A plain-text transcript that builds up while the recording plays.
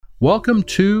Welcome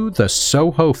to the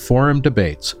Soho Forum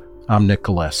Debates. I'm Nick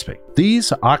Gillespie.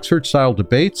 These Oxford-style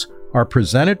debates are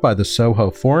presented by the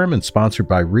Soho Forum and sponsored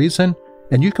by Reason,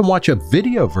 and you can watch a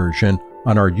video version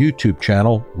on our YouTube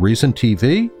channel, Reason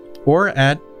TV, or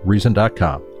at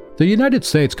Reason.com. The United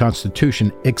States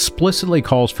Constitution explicitly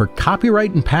calls for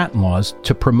copyright and patent laws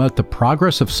to promote the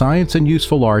progress of science and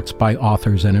useful arts by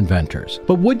authors and inventors.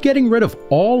 But would getting rid of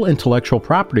all intellectual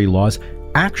property laws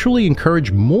actually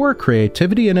encourage more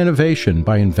creativity and innovation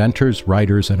by inventors,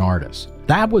 writers, and artists?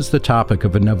 That was the topic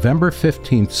of a November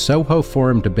 15th Soho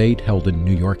Forum debate held in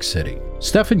New York City.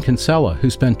 Stephan Kinsella, who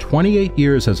spent 28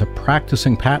 years as a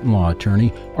practicing patent law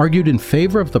attorney, argued in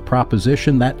favor of the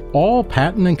proposition that all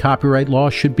patent and copyright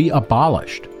laws should be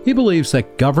abolished. He believes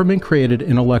that government-created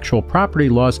intellectual property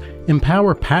laws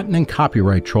empower patent and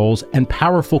copyright trolls and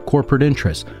powerful corporate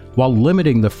interests, while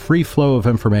limiting the free flow of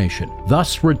information,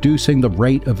 thus reducing the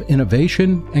rate of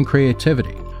innovation and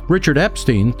creativity. Richard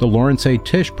Epstein, the Lawrence A.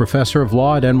 Tisch Professor of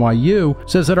Law at NYU,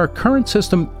 says that our current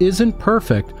system isn't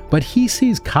perfect, but he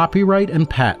sees copyright and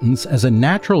patents as a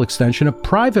natural extension of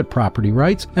private property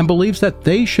rights and believes that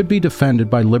they should be defended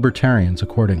by libertarians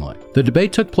accordingly. The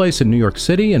debate took place in New York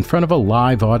City in front of a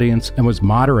live audience and was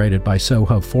moderated by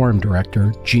Soho Forum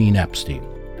director Gene Epstein.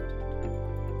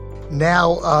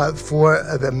 Now, for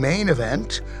the main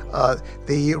event,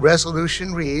 the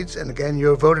resolution reads, and again,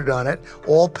 you voted on it,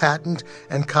 all patent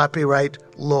and copyright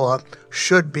law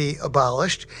should be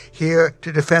abolished. Here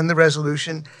to defend the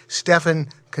resolution, Stephan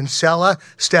Kinsella.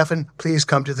 Stephan, please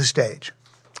come to the stage.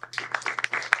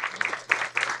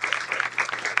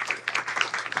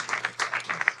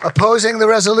 Opposing the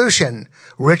resolution,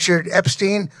 Richard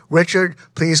Epstein. Richard,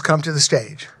 please come to the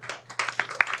stage.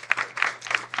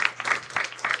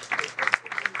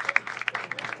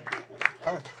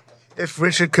 If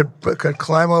Richard could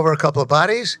climb over a couple of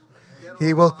bodies,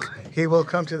 he will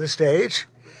come to the stage.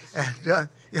 And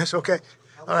yes, okay,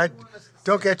 all right.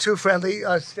 Don't get too friendly.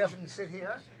 Stephan, sit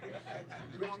here.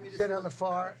 Sit on the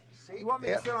far seat. You want me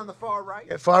to sit on the far right?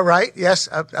 Yeah, far right, yes,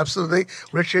 absolutely.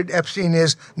 Richard Epstein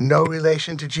is no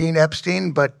relation to Gene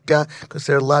Epstein, but because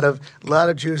there are a lot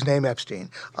of Jews named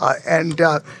Epstein,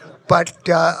 but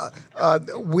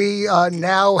we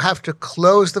now have to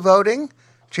close the voting.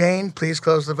 Jane, please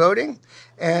close the voting.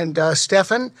 And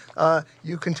Stephan,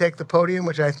 you can take the podium,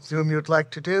 which I assume you'd like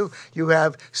to do. You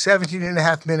have 17 and a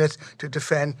half minutes to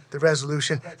defend the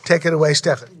resolution. Take it away,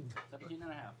 Stephan. 17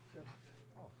 and a half.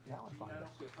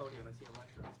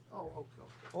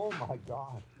 Oh my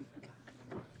God.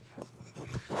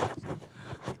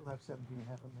 You'll have 17 and a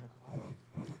half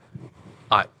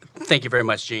minutes. Thank you very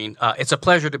much, Gene. It's a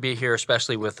pleasure to be here,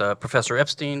 especially with Professor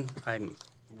Epstein. I'm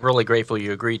really grateful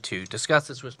you agreed to discuss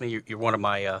this with me. You're one of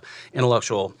my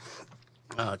intellectual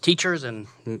teachers, and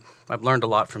I've learned a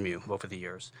lot from you over the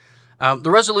years.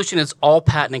 The resolution is all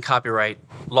patent and copyright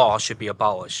law should be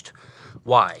abolished.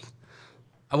 Why?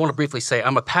 I want to briefly say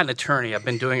I'm a patent attorney. I've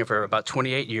been doing it for about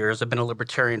 28 years. I've been a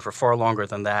libertarian for far longer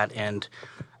than that, and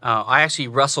I actually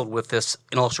wrestled with this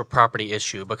intellectual property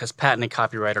issue because patent and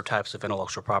copyright are types of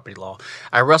intellectual property law.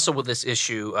 I wrestled with this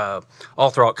issue all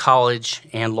throughout college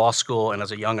and law school and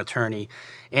as a young attorney.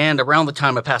 And around the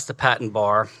time I passed the patent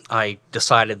bar, I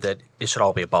decided that it should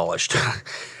all be abolished.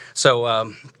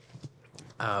 So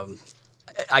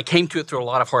I came to it through a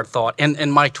lot of hard thought.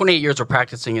 And my 28 years of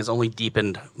practicing has only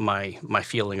deepened my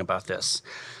feeling about this.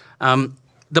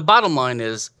 The bottom line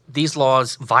is these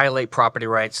laws violate property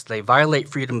rights. They violate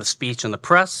freedom of speech and the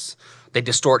press. They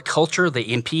distort culture. They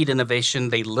impede innovation.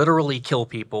 They literally kill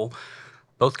people,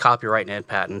 both copyright and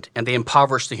patent, and they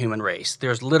impoverish the human race.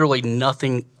 There's literally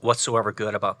nothing whatsoever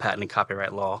good about patent and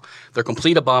copyright law. They're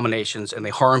complete abominations, and they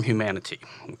harm humanity,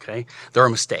 okay? They're a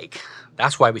mistake.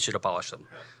 That's why we should abolish them.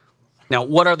 Now,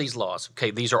 what are these laws?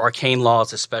 Okay, these are arcane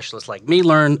laws that specialists like me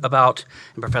learn about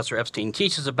and Professor Epstein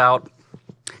teaches about.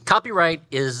 Copyright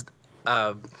is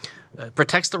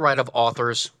protects the right of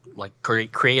authors, like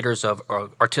creators of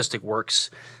artistic works,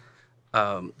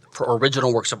 for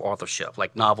original works of authorship,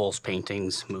 like novels,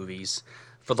 paintings, movies,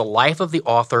 for the life of the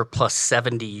author plus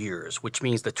 70 years, which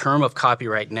means the term of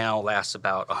copyright now lasts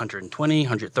about 120,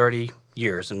 130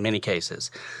 years in many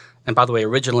cases. And by the way,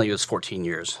 originally it was 14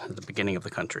 years at the beginning of the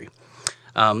country.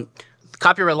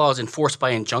 Copyright law is enforced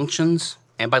by injunctions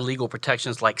and by legal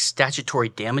protections like statutory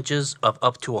damages of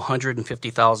up to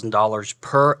 $150,000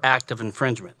 per act of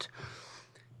infringement.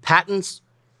 Patents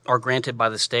are granted by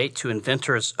the state to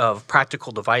inventors of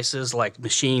practical devices like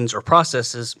machines or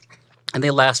processes, and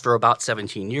they last for about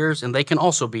 17 years, and they can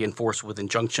also be enforced with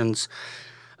injunctions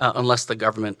unless the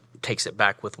government takes it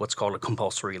back with what's called a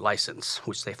compulsory license,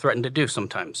 which they threaten to do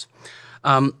sometimes.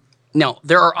 Now,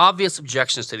 there are obvious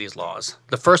objections to these laws.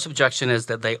 The first objection is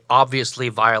that they obviously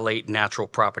violate natural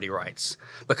property rights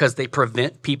because they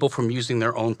prevent people from using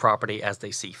their own property as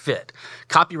they see fit.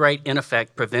 Copyright, in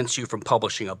effect, prevents you from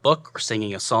publishing a book or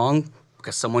singing a song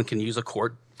because someone can use a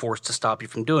court force to stop you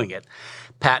from doing it.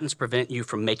 Patents prevent you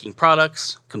from making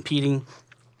products, competing,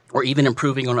 or even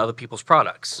improving on other people's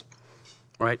products.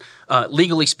 Right?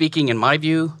 Legally speaking, in my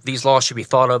view, these laws should be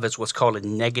thought of as what's called a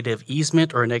negative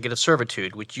easement or a negative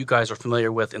servitude, which you guys are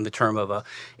familiar with in the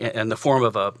form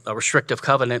of a restrictive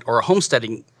covenant or a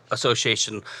homesteading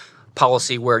association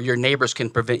policy where your neighbors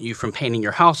can prevent you from painting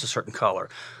your house a certain color.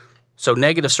 So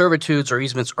negative servitudes or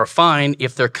easements are fine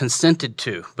if they're consented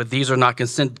to, but these are not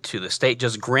consented to. The state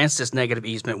just grants this negative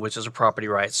easement, which is a property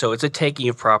right. So it's a taking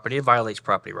of property. It violates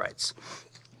property rights.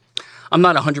 I'm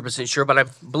not 100% sure, but I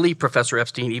believe Professor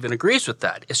Epstein even agrees with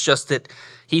that. It's just that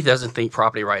he doesn't think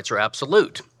property rights are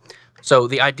absolute. So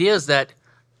the idea is that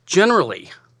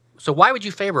generally, so why would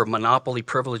you favor monopoly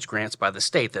privilege grants by the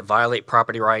state that violate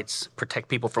property rights, protect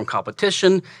people from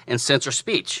competition, and censor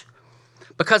speech?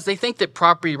 Because they think that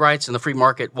property rights in the free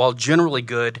market, while generally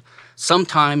good,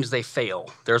 sometimes they fail.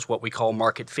 There's what we call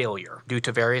market failure due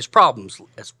to various problems,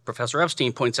 as Professor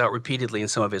Epstein points out repeatedly in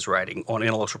some of his writing on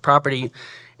intellectual property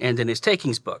and in his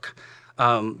takings book,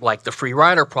 like the free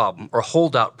rider problem or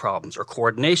holdout problems or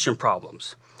coordination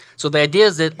problems. So the idea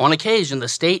is that on occasion, the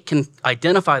state can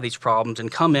identify these problems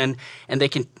and come in and they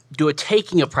can do a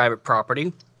taking of private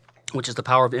property, which is the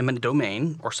power of eminent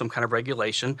domain or some kind of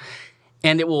regulation,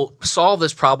 and it will solve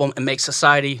this problem and make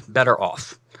society better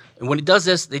off. And when it does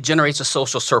this, it generates a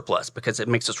social surplus because it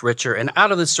makes us richer. And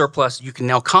out of this surplus, you can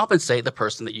now compensate the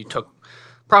person that you took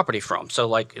property from. So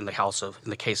like in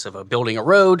the case of building a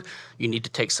road, you need to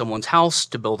take someone's house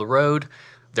to build the road.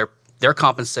 They're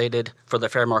compensated for the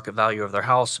fair market value of their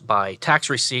house by tax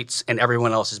receipts, and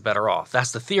everyone else is better off.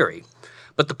 That's the theory.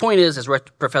 But the point is, as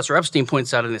Professor Epstein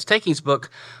points out in his takings book,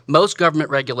 most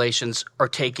government regulations are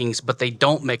takings, but they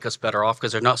don't make us better off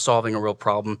because they're not solving a real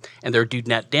problem, and they're do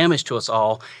net damage to us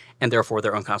all, and therefore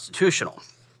they're unconstitutional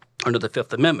under the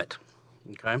Fifth Amendment.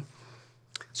 Okay?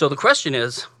 So the question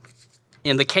is,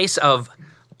 in the case of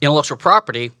intellectual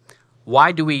property,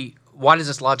 why does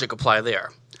this logic apply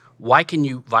there? Why can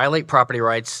you violate property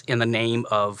rights in the name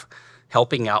of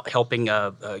granting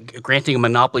a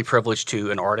monopoly privilege to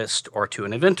an artist or to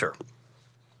an inventor?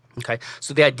 Okay,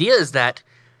 so the idea is that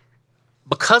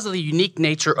because of the unique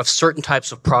nature of certain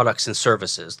types of products and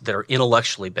services that are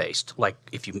intellectually based, like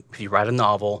if you write a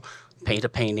novel, paint a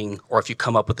painting, or if you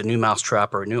come up with a new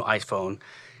mousetrap or a new iPhone,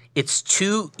 it's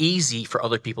too easy for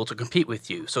other people to compete with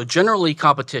you. So generally,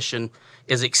 competition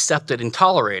is accepted and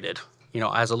tolerated.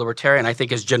 As a libertarian, I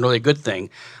think is generally a good thing.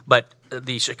 But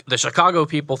the Chicago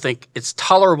people think it's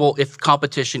tolerable if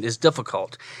competition is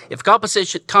difficult. If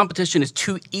competition is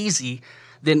too easy,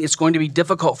 then it's going to be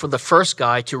difficult for the first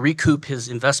guy to recoup his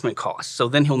investment costs. So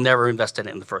then he'll never invest in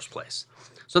it in the first place.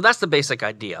 So that's the basic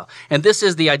idea. And this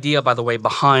is the idea, by the way,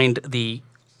 behind the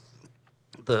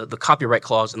copyright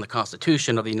clause in the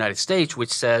Constitution of the United States,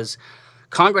 which says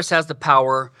Congress has the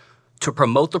power to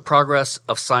promote the progress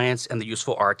of science and the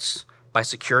useful arts by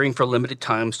securing for limited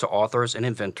times to authors and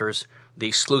inventors the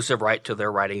exclusive right to their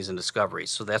writings and discoveries.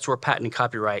 So that's where patent and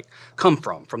copyright come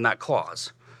from that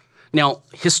clause. Now,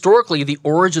 historically, the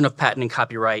origin of patent and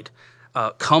copyright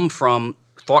come from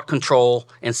thought control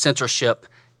and censorship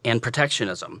and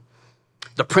protectionism.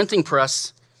 The printing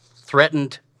press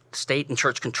threatened state and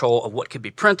church control of what could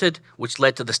be printed, which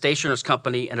led to the Stationers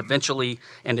Company and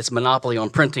its monopoly on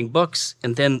printing books,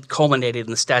 and then culminated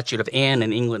in the Statute of Anne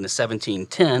in England in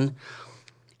 1710.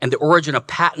 And the origin of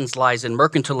patents lies in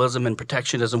mercantilism and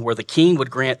protectionism, where the king would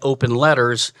grant open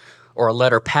letters or a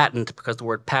letter patent, because the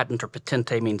word patent or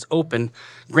patente means open,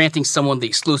 granting someone the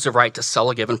exclusive right to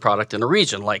sell a given product in a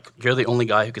region, like you're the only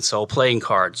guy who can sell playing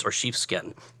cards or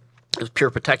sheepskin. It was pure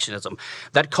protectionism.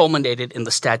 That culminated in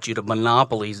the Statute of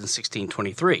Monopolies in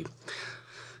 1623.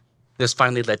 This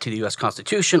finally led to the U.S.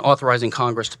 Constitution, authorizing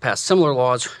Congress to pass similar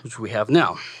laws, which we have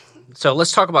now. So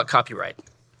let's talk about copyright.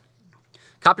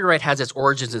 Copyright has its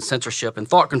origins in censorship and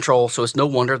thought control, so it's no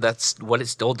wonder that's what it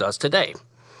still does today.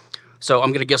 So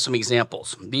I'm going to give some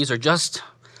examples. These are just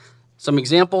some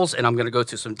examples, and I'm going to go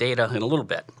through some data in a little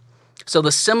bit. So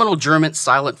the seminal German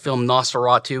silent film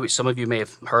Nosferatu, which some of you may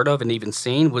have heard of and even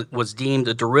seen, was deemed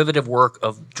a derivative work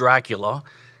of Dracula,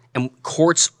 and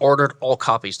courts ordered all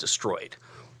copies destroyed.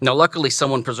 Now, luckily,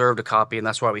 someone preserved a copy, and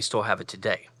that's why we still have it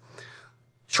today.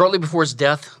 Shortly before his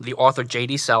death, the author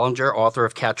J.D. Salinger, author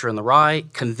of Catcher in the Rye,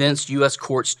 convinced U.S.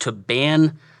 courts to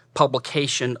ban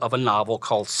publication of a novel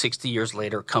called 60 Years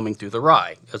Later, Coming Through the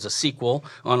Rye. It was a sequel,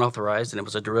 unauthorized, and it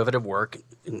was a derivative work,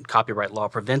 and copyright law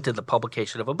prevented the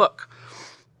publication of a book.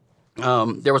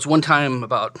 There was one time,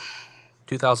 about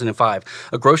 2005,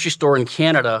 a grocery store in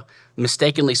Canada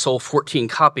mistakenly sold 14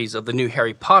 copies of the new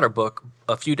Harry Potter book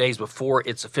a few days before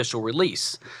its official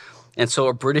release. And so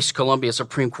a British Columbia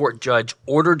Supreme Court judge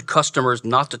ordered customers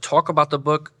not to talk about the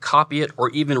book, copy it, or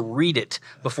even read it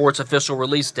before its official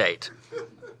release date.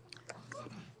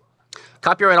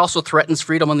 Copyright also threatens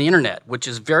freedom on the internet, which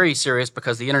is very serious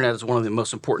because the internet is one of the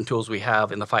most important tools we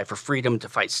have in the fight for freedom, to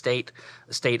fight state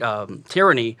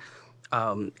tyranny.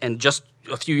 And just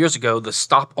a few years ago, the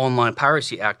Stop Online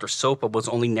Piracy Act, or SOPA, was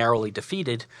only narrowly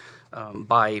defeated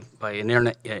by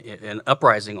an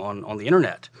uprising on the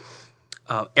internet.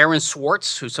 Aaron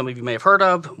Swartz, who some of you may have heard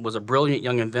of, was a brilliant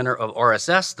young inventor of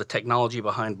RSS, the technology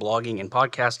behind blogging and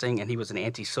podcasting, and he was an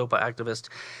anti-SOPA activist.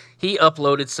 He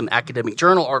uploaded some academic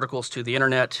journal articles to the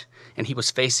internet, and he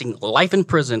was facing life in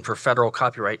prison for federal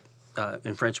copyright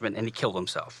infringement, and he killed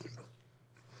himself.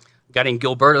 A guy named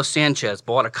Gilberto Sanchez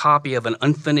bought a copy of an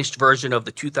unfinished version of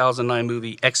the 2009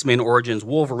 movie X-Men Origins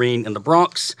Wolverine in the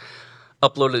Bronx,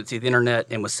 uploaded it to the internet,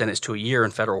 and was sentenced to a year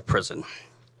in federal prison.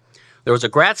 There was a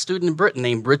grad student in Britain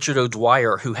named Richard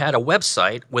O'Dwyer who had a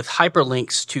website with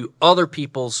hyperlinks to other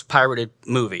people's pirated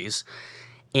movies,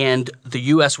 and the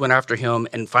U.S. went after him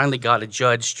and finally got a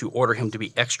judge to order him to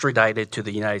be extradited to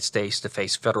the United States to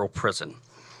face federal prison.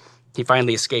 He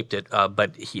finally escaped it,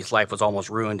 but his life was almost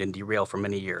ruined and derailed for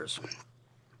many years.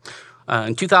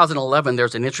 In 2011,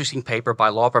 there's an interesting paper by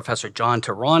law professor John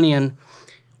Turanian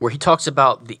where he talks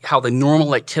about how the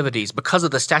normal activities, because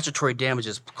of the statutory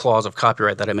damages clause of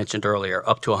copyright that I mentioned earlier,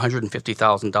 up to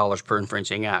 $150,000 per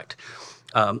infringing act,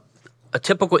 a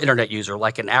typical internet user,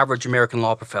 like an average American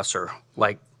law professor,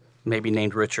 like maybe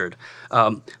named Richard,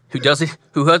 who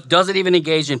doesn't even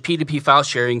engage in P2P file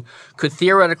sharing, could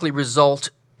theoretically result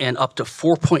in up to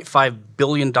 $4.5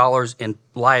 billion in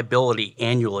liability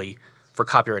annually for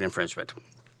copyright infringement.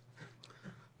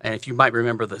 And if you might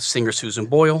remember the singer Susan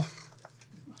Boyle,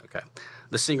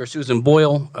 the singer Susan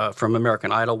Boyle from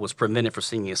American Idol was prevented from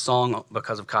singing a song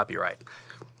because of copyright.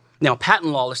 Now,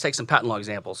 patent law, let's take some patent law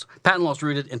examples. Patent law is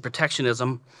rooted in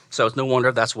protectionism, so it's no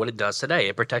wonder that's what it does today.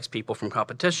 It protects people from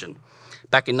competition.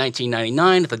 Back in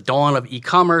 1999, at the dawn of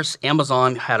e-commerce,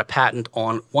 Amazon had a patent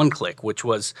on one-click, which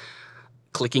was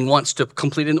clicking once to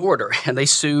complete an order. And they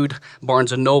sued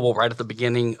Barnes & Noble right at the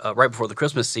beginning, right before the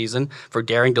Christmas season, for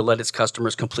daring to let its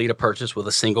customers complete a purchase with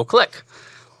a single click.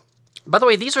 By the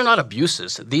way, these are not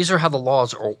abuses. These are how the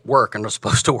laws work and are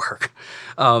supposed to work.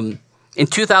 In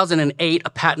 2008, a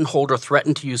patent holder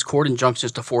threatened to use court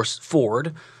injunctions to force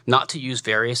Ford not to use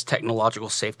various technological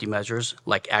safety measures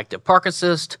like active park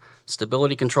assist,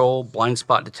 stability control, blind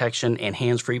spot detection, and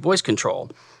hands-free voice control.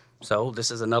 So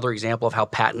this is another example of how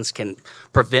patents can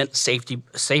prevent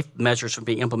safe measures from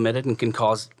being implemented and can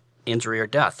cause injury or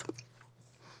death.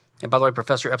 And by the way,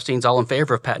 Professor Epstein's all in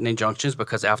favor of patent injunctions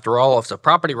because, after all, if it's a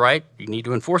property right, you need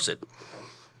to enforce it.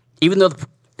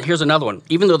 Here's another one.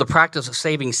 Even though the practice of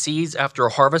saving seeds after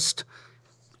a harvest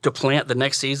to plant the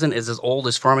next season is as old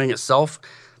as farming itself,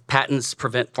 patents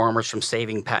prevent farmers from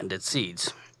saving patented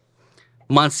seeds.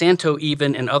 Monsanto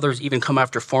and others even come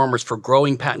after farmers for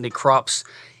growing patented crops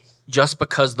just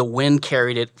because the wind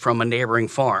carried it from a neighboring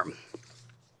farm.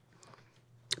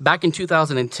 Back in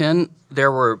 2010,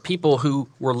 there were people who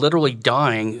were literally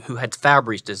dying who had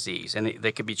Fabry's disease, and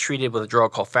they could be treated with a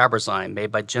drug called Fabrazyme,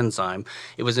 made by Genzyme.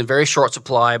 It was in very short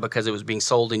supply because it was being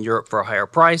sold in Europe for a higher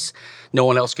price. No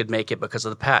one else could make it because of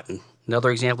the patent.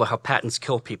 Another example of how patents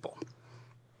kill people.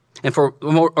 And for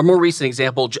a more recent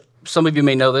example, some of you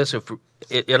may know this.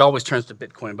 It always turns to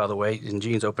Bitcoin, by the way, in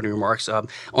Gene's opening remarks.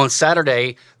 On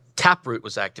Saturday, Taproot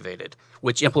was activated,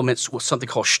 which implements something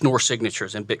called Schnorr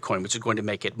signatures in Bitcoin, which is going to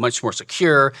make it much more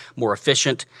secure, more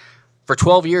efficient. For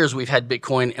 12 years, we've had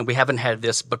Bitcoin, and we haven't had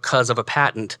this because of a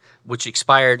patent which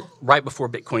expired right before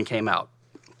Bitcoin came out.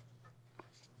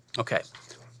 Okay.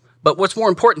 But what's more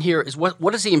important here is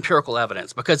what is the empirical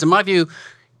evidence? Because in my view,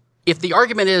 if the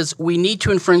argument is we need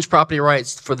to infringe property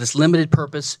rights for this limited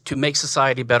purpose to make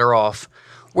society better off,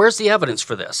 where's the evidence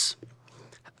for this?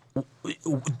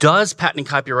 Does patent and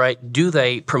copyright, do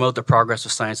they promote the progress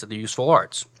of science and the useful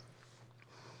arts?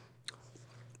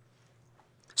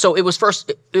 So it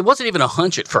wasn't even a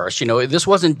hunch at first. This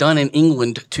wasn't done in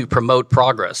England to promote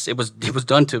progress. It was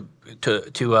done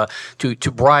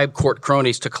to bribe court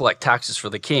cronies to collect taxes for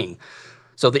the king.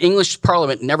 So the English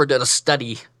Parliament never did a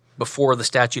study before the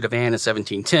Statute of Anne in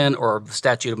 1710 or the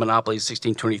Statute of Monopolies in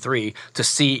 1623 to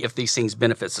see if these things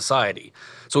benefit society.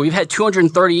 So we've had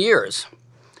 230 years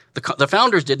The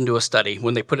founders didn't do a study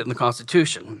when they put it in the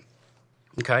Constitution.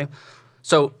 Okay?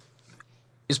 So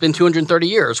it's been 230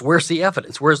 years. Where's the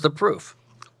evidence? Where's the proof?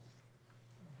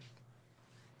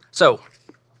 So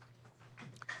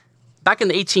back in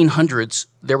the 1800s,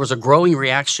 there was a growing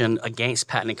reaction against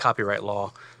patent and copyright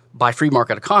law by free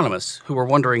market economists who were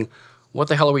wondering, what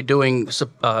the hell are we doing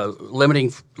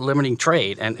limiting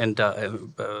trade and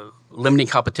limiting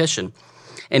competition?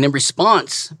 And in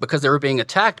response, because they were being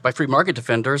attacked by free market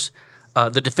defenders,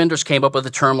 the defenders came up with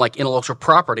a term like intellectual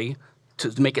property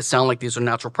to make it sound like these are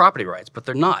natural property rights, but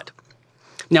they're not.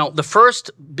 Now, the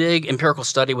first big empirical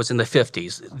study was in the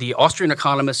 50s. The Austrian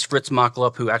economist Fritz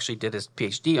Machlup, who actually did his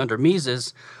PhD under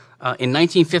Mises, in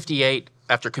 1958,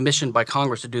 after commissioned by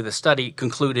Congress to do this study,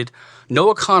 concluded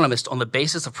no economist on the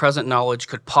basis of present knowledge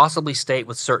could possibly state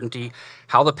with certainty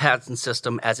how the patent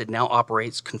system as it now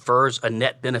operates confers a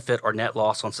net benefit or net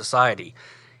loss on society.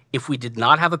 If we did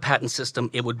not have a patent system,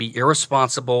 it would be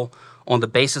irresponsible on the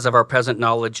basis of our present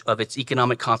knowledge of its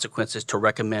economic consequences to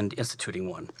recommend instituting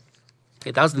one.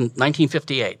 Okay, that was in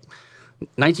 1958.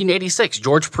 1986,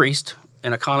 George Priest,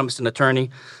 an economist and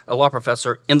attorney, a law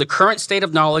professor. In the current state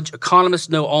of knowledge, economists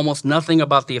know almost nothing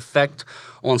about the effect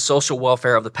on social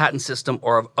welfare of the patent system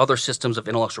or of other systems of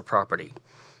intellectual property.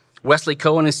 Wesley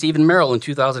Cohen and Stephen Merrill in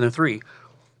 2003.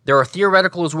 There are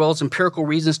theoretical as well as empirical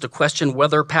reasons to question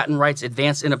whether patent rights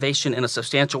advance innovation in a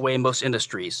substantial way in most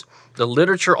industries. The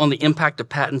literature on the impact of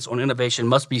patents on innovation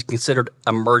must be considered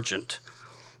emergent.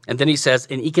 And then he says,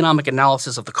 an economic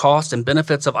analysis of the cost and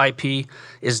benefits of IP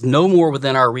is no more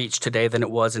within our reach today than it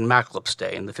was in Machlup's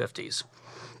day in the 50s.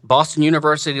 Boston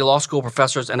University Law School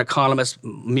professors and economist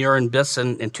Murin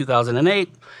Bisson in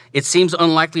 2008, it seems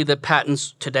unlikely that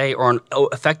patents today are an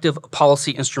effective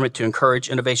policy instrument to encourage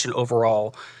innovation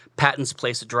overall. Patents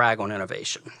place a drag on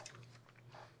innovation.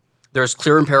 There's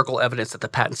clear empirical evidence that the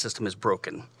patent system is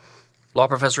broken. Law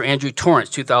professor Andrew Torrance,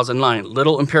 2009,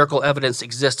 little empirical evidence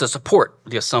exists to support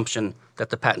the assumption that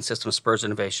the patent system spurs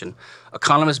innovation.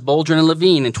 Economists Boldrin and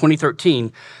Levine in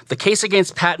 2013, the case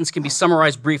against patents can be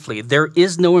summarized briefly. There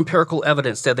is no empirical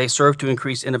evidence that they serve to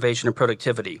increase innovation and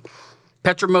productivity.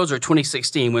 Petra Moser,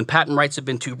 2016, when patent rights have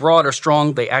been too broad or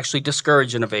strong, they actually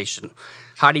discourage innovation.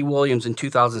 Heidi Williams in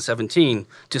 2017,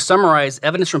 to summarize,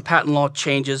 evidence from patent law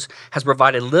changes has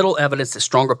provided little evidence that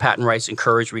stronger patent rights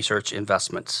encourage research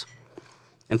investments.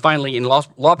 And finally, in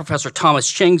law professor Thomas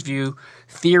Cheng's view,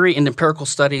 theory and empirical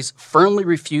studies firmly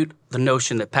refute the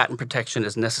notion that patent protection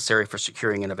is necessary for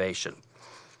securing innovation.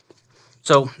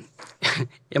 So,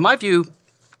 in my view,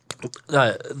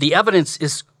 the evidence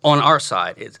is on our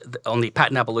side, on the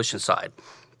patent abolition side.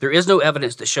 There is no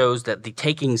evidence that shows that the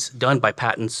takings done by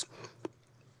patents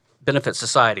benefit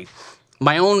society.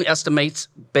 My own estimates,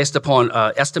 based upon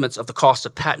estimates of the cost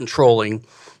of patent trolling,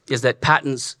 is that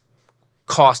patents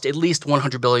cost at least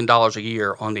 $100 billion a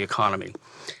year on the economy.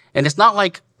 And it's not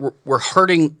like we're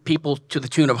hurting people to the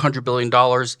tune of $100 billion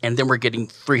and then we're getting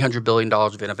 $300 billion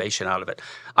of innovation out of it.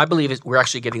 I believe we're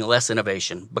actually getting less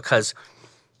innovation because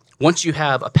once you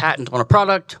have a patent on a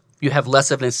product, you have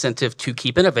less of an incentive to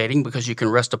keep innovating because you can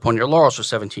rest upon your laurels for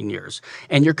 17 years.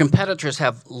 And your competitors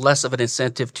have less of an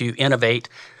incentive to innovate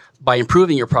by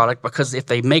improving your product because if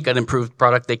they make an improved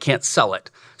product, they can't sell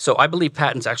it. So I believe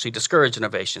patents actually discourage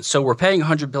innovation. So we're paying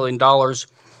 $100 billion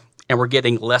and we're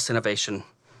getting less innovation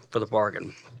for the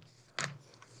bargain.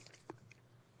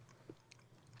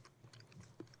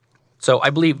 So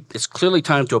I believe it's clearly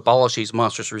time to abolish these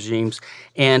monstrous regimes.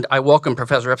 And I welcome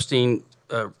Professor Epstein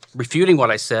refuting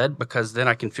what I said because then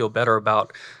I can feel better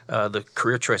about the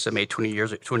career choice I made 28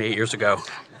 years ago.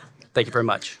 Thank you very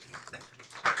much.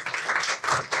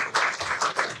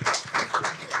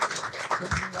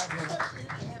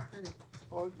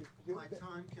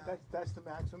 That's the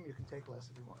maximum. You can take less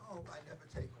if you want. Oh, I never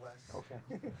take less.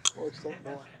 Okay. Or take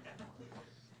more.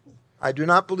 I do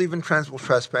not believe in transmittal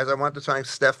trespass. I want to thank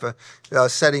Steph for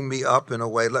setting me up in a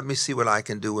way. Let me see what I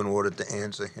can do in order to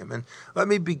answer him. And let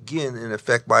me begin, in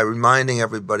effect, by reminding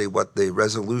everybody what the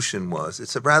resolution was.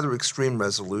 It's a rather extreme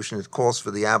resolution. It calls for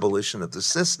the abolition of the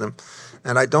system.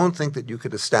 And I don't think that you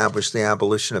could establish the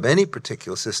abolition of any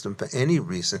particular system for any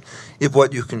reason if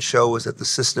what you can show is that the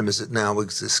system as it now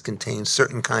exists contains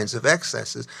certain kinds of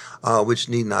excesses which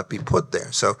need not be put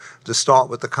there. So to start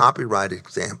with the copyright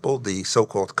example, the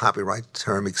so-called Copyright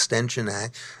Term Extension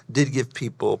Act did give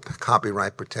people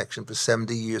copyright protection for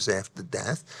 70 years after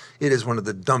death. It is one of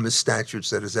the dumbest statutes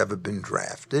that has ever been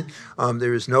drafted.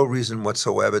 There is no reason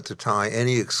whatsoever to tie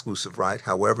any exclusive right,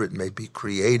 however it may be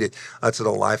created, to the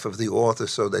life of the author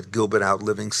so that Gilbert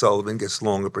outliving Sullivan gets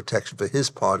longer protection for his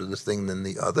part of the thing than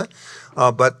the other.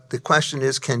 But the question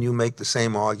is, can you make the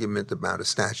same argument about a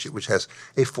statute which has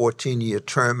a 14-year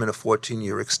term and a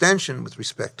 14-year extension with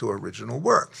respect to original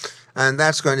work? And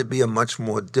that's going to be a much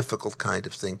more difficult kind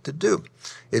of thing to do.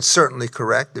 It's certainly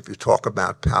correct if you talk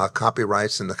about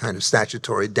copyrights and the kind of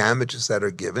statutory damages that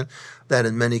are given, that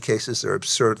in many cases are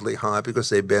absurdly high because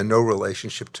they bear no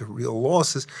relationship to real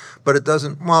losses. But it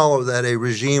doesn't follow that a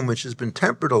regime which has been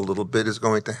tempered a little bit is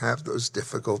going to have those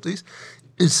difficulties.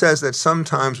 It says that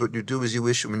sometimes what you do is you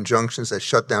issue injunctions that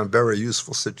shut down very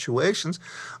useful situations,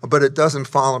 but it doesn't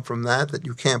follow from that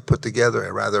you can't put together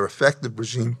a rather effective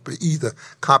regime for either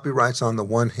copyrights on the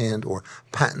one hand or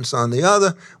patents on the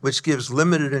other, which gives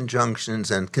limited injunctions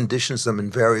and conditions them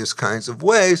in various kinds of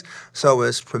ways so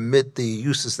as to permit the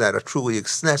uses that are truly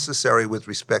necessary with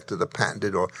respect to the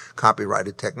patented or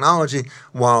copyrighted technology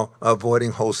while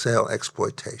avoiding wholesale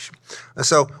exploitation.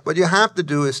 So what you have to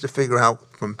do is to figure out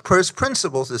from first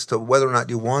principles as to whether or not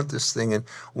you want this thing and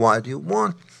why do you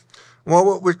want it. Well,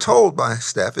 what we're told by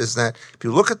Steph is that if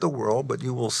you look at the world, what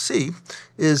you will see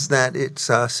is that its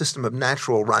system of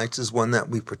natural rights is one that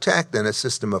we protect, and a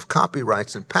system of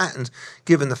copyrights and patents,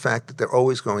 given the fact that they're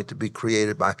always going to be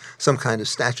created by some kind of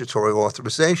statutory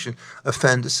authorization,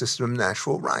 offend the system of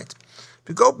natural rights. If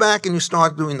you go back and you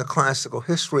start doing the classical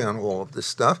history on all of this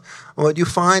stuff, what you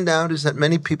find out is that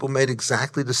many people made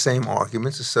exactly the same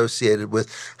arguments associated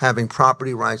with having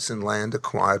property rights in land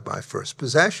acquired by first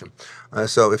possession.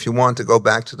 So if you want to go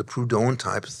back to the Proudhon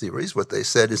type of theories, what they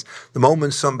said is the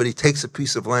moment somebody takes a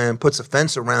piece of land, puts a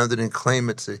fence around it, and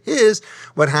claims it's his,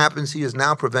 what happens, he has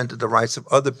now prevented the rights of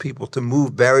other people to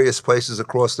move various places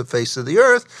across the face of the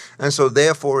earth, and so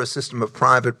therefore a system of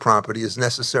private property is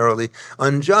necessarily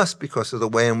unjust because of the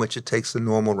way in which it takes the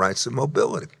normal rights of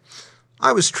mobility.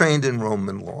 I was trained in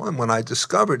Roman law, and what I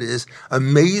discovered is,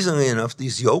 amazingly enough,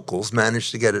 these yokels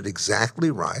managed to get it exactly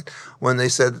right when they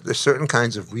said that there's certain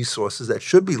kinds of resources that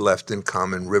should be left in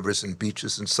common, rivers and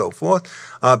beaches and so forth,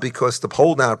 because the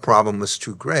holdout problem was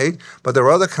too great. But there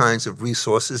are other kinds of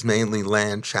resources, mainly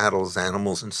land, chattels,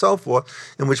 animals, and so forth,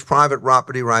 in which private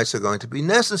property rights are going to be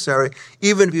necessary,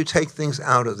 even if you take things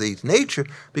out of the nature,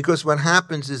 because what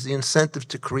happens is the incentive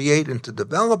to create and to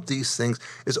develop these things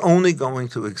is only going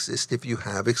to exist if you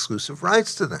have exclusive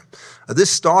rights to them. This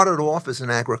started off as an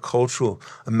agricultural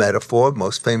metaphor,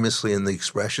 most famously in the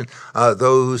expression,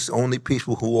 those only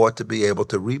people who ought to be able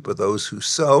to reap are those who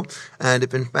sow. And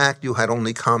if in fact you had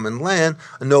only common land,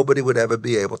 nobody would ever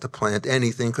be able to plant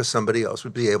anything because somebody else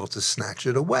would be able to snatch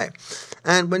it away.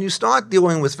 And when you start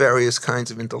dealing with various kinds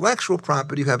of intellectual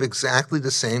property, you have exactly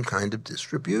the same kind of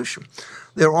distribution.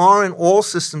 There are in all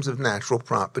systems of natural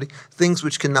property things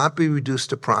which cannot be reduced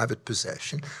to private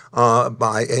possession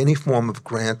by any form of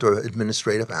grant or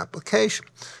administrative application.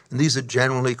 And these are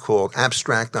generally called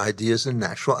abstract ideas and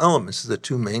natural elements. These are the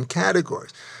two main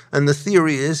categories. And the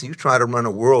theory is you try to run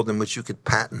a world in which you could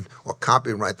patent or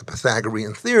copyright the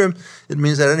Pythagorean theorem. It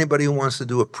means that anybody who wants to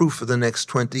do a proof for the next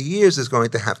 20 years is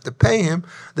going to have to pay him.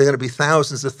 There are going to be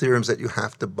thousands of theorems that you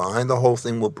have to buy, and the whole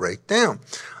thing will break down.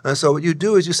 And so what you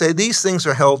do is you say these things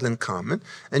are held in common,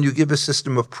 and you give a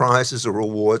system of prizes or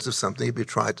rewards of something if you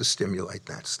try to stimulate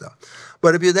that stuff.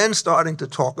 But if you're then starting to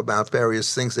talk about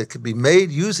various things that could be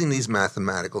made using these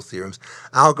mathematical theorems,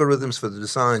 algorithms for the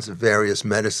designs of various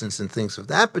medicines and things of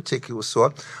that particular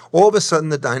sort, all of a sudden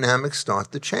the dynamics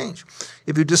start to change.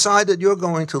 If you decide that you're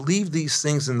going to leave these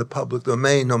things in the public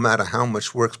domain, no matter how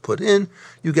much work's put in,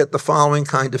 you get the following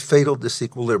kind of fatal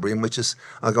disequilibrium, which is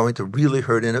going to really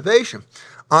hurt innovation.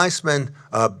 I spend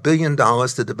 $1 billion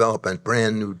to develop a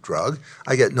brand new drug.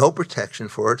 I get no protection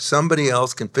for it. Somebody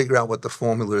else can figure out what the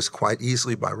formula is quite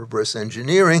easily by reverse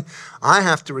engineering. I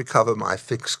have to recover my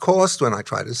fixed cost when I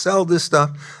try to sell this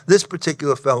stuff. This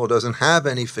particular fellow doesn't have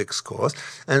any fixed cost,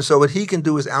 and so what he can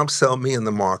do is outsell me in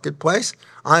the marketplace.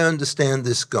 I understand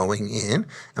this going in,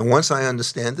 and once I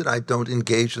understand it, I don't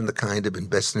engage in the kind of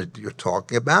investment you're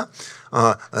talking about.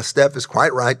 Steph is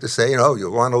quite right to say, you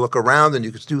want to look around and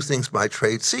you can do things by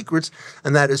trade secrets,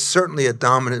 and that is certainly a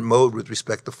dominant mode with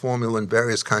respect to formula and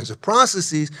various kinds of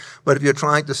processes. But if you're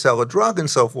trying to sell a drug and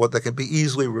so forth that can be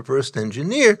easily reversed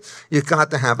engineered, you've got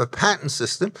to have a patent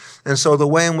system. And so the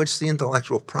way in which the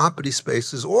intellectual property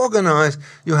space is organized,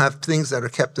 you have things that are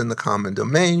kept in the common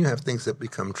domain, you have things that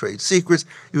become trade secrets,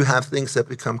 you have things that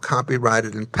become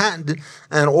copyrighted and patented,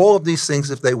 and all of these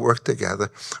things, if they work together,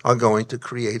 are going to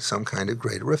create some kind of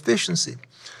greater efficiency.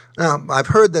 Now, I've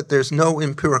heard that there's no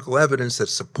empirical evidence that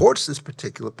supports this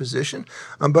particular position,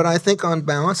 but I think on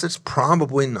balance it's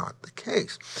probably not the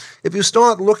case. If you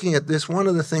start looking at this, one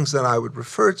of the things that I would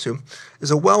refer to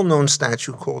is a well-known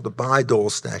statute called the Bayh-Dole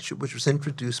statute, which was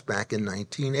introduced back in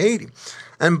 1980.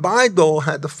 And Bayh-Dole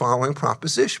had the following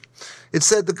proposition. It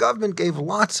said the government gave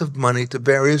lots of money to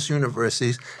various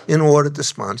universities in order to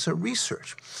sponsor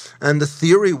research. And the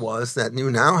theory was that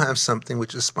you now have something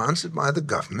which is sponsored by the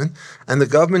government, and the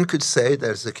government could say that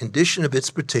as a condition of its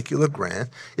particular grant,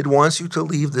 it wants you to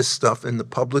leave this stuff in the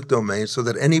public domain so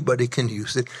that anybody can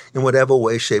use it in whatever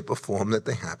way, shape, or form that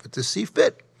they happen to see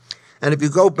fit. And if you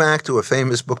go back to a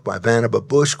famous book by Vannevar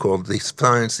Bush called The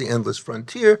Science, the Endless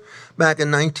Frontier, back in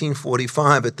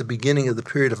 1945, at the beginning of the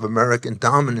period of American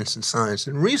dominance in science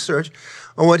and research,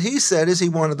 what he said is he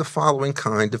wanted the following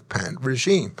kind of patent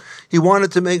regime. He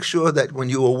wanted to make sure that when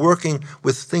you were working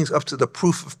with things up to the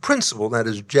proof of principle, that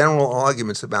is, general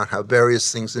arguments about how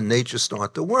various things in nature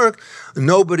start to work,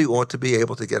 nobody ought to be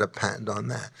able to get a patent on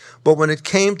that. But when it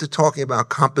came to talking about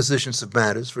compositions of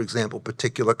matters, for example,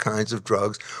 particular kinds of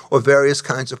drugs, or various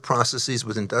kinds of processes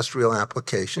with industrial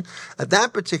application, at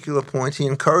that particular point, he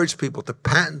encouraged people to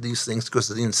patent these things because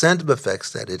of the incentive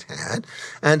effects that it had,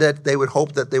 and that they would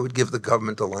hope that they would give the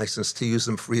government a license to use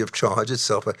them free of charge,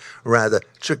 itself a rather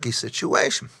tricky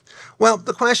situation. Well,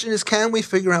 the question is, can we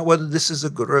figure out whether this is a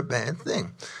good or a bad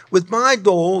thing? With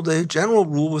Bayh-Dole, the general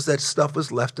rule was that stuff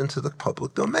was left into the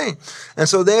public domain. And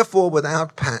so therefore,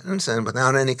 without patents and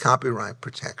without any copyright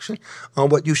protection,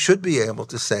 what you should be able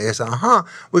to say is,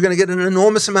 we're going to get an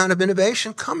enormous amount of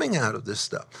innovation coming out of this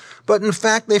stuff. But in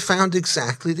fact, they found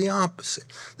exactly the opposite.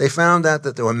 They found out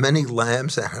that there were many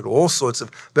labs that had all sorts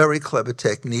of very clever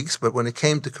techniques, but when it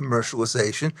came to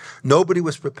commercialization, nobody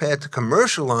was prepared to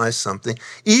commercialize something,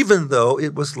 even though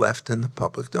it was left in the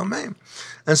public domain.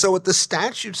 And so what the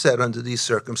statute said under these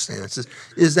circumstances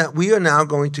is that we are now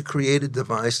going to create a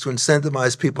device to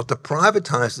incentivize people to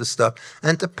privatize this stuff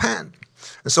and to patent.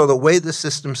 And so the way the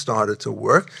system started to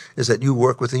work is that you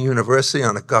work with a university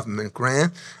on a government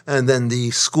grant, and then the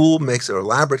school makes an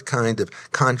elaborate kind of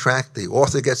contract. The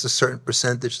author gets a certain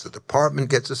percentage, the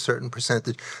department gets a certain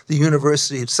percentage, the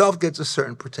university itself gets a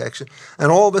certain protection,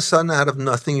 and all of a sudden, out of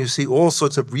nothing, you see all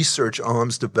sorts of research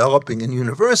arms developing in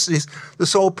universities, the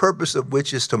sole purpose of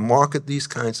which is to market these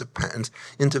kinds of patents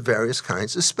into various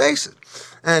kinds of spaces.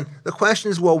 And the question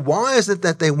is, well, why is it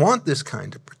that they want this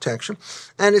kind of protection?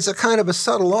 And it's a kind of a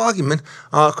subtle argument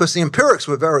because the empirics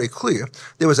were very clear.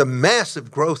 There was a massive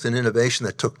growth in innovation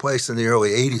that took place in the early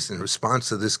 80s in response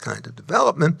to this kind of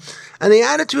development. And the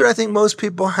attitude I think most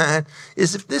people had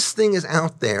is if this thing is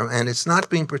out there and it's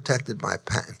not being protected by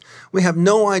patent, we have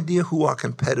no idea who our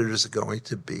competitors are going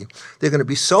to be. There are going to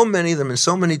be so many of them in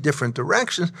so many different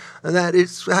directions that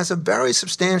it has a very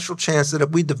substantial chance that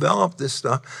if we develop this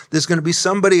stuff, there's going to be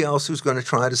somebody else who's going to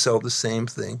try to sell the same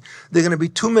thing. There are going to be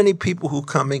too many people who are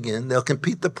coming in. They'll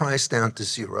compete the price down to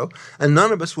zero, and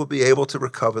none of us will be able to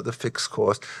recover the fixed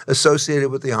cost associated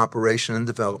with the operation and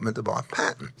development of our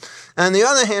patent. On the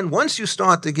other hand, once you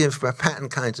start to give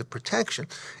patent kinds of protection,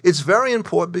 it's very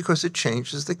important because it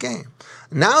changes the game.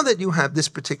 Now that you have this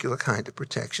particular kind of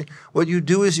protection, what you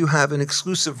do is you have an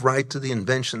exclusive right to the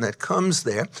invention that comes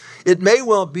there. It may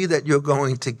well be that you're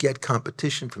going to get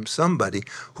competition from somebody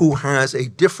who has a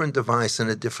different device and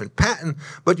a different patent,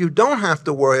 but you don't have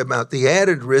to worry about the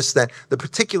added risk that the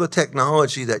particular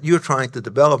technology that you're trying to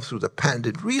develop through the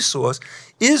patented resource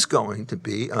is going to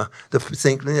be the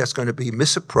thing that's going to be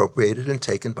misappropriated and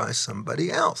taken by somebody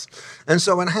else. And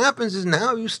so what happens is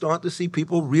now you start to see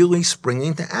people really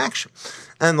springing to action.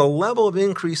 And the level of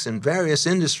increase in various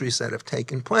industries that have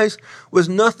taken place was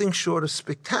nothing short of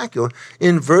spectacular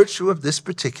in virtue of this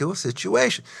particular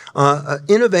situation.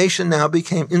 Innovation now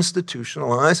became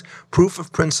institutionalized. Proof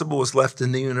of principle was left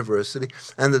in the university,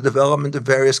 and the development of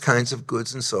various kinds of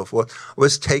goods and so forth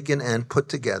was taken and put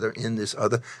together in this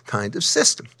other kind of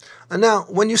system. And now,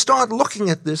 when you start looking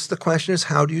at this, the question is,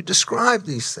 how do you describe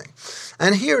these things?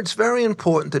 And here it's very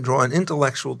important to draw an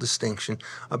intellectual distinction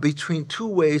between two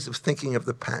ways of thinking of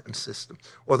the patent system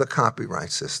or the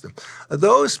copyright system.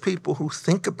 Those people who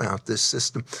think about this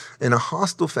system in a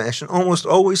hostile fashion almost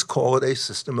always call it a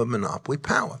system of monopoly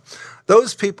power.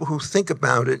 Those people who think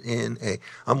about it in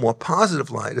a more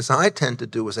positive light, as I tend to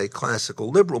do as a classical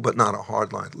liberal but not a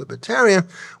hardline libertarian,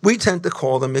 we tend to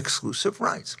call them exclusive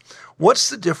rights.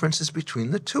 What's the differences between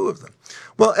the two of them?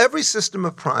 Well, every system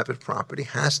of private property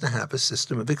has to have a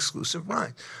system of exclusive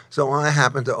right. So I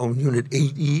happen to own Unit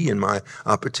 8E in my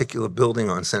particular building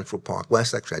on Central Park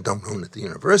West. Actually, I don't own it. The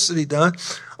university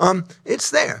does.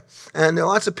 It's there. And there are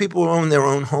lots of people who own their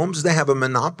own homes. They have a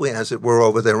monopoly, as it were,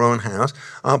 over their own house.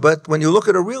 But when you look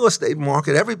at a real estate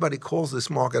market, everybody calls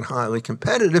this market highly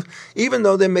competitive, even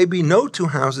though there may be no two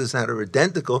houses that are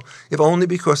identical, if only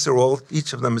because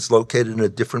each of them is located in a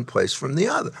different place from the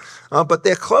other. But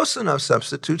they're close enough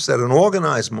substitutes that in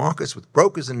organized markets with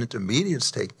brokers and intermediates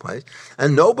take place,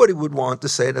 and nobody would want to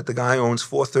say that the guy who owns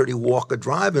 430 Walker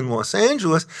Drive in Los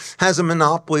Angeles has a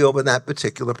monopoly over that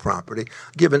particular property,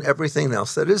 given everything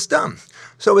else that is done.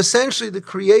 So essentially, the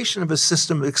creation of a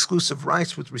system of exclusive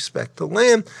rights with respect to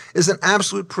land is an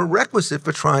absolute prerequisite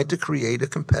for trying to create a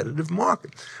competitive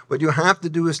market. What you have to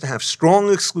do is to have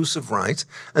strong exclusive rights,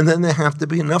 and then there have to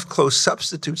be enough close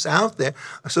substitutes out there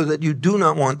so that you do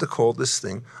not want to call this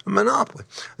thing a monopoly.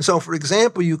 So, for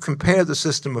example, you compare the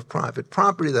system of private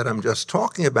property that I'm just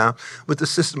talking about with the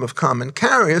system of common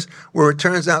carriers, where it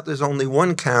turns out there's only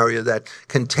one carrier that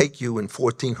can take you in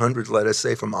 1400, let us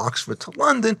say, from Oxford to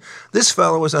London. This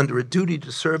fellow is under a duty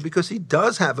to serve because he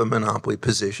does have a monopoly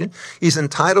position. He's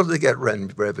entitled to get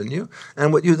revenue.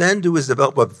 And what you then do is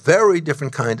develop a very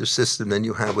different kind of system than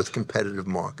you have with competitive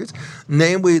markets.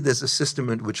 Namely, there's a system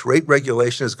in which rate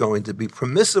regulation is going to be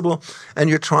permissible, and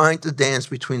you're trying to dance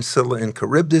between Scylla and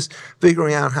Charybdis,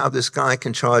 figuring out how this guy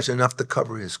can charge enough to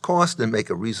cover his cost and make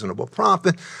a reasonable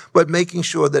profit, but making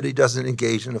sure that he doesn't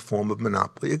engage in a form of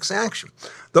monopoly exaction.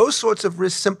 Those sorts of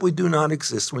risks simply do not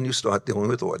exist when you start dealing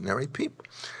with ordinary people.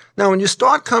 Now, when you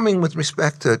start coming with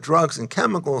respect to drugs and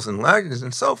chemicals and languages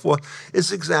and so forth, it's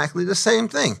exactly the same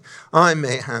thing. I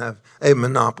may have a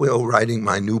monopoly over writing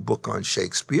my new book on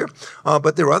Shakespeare,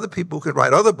 but there are other people who could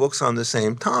write other books on the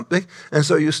same topic, and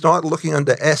so you start looking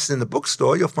under S in the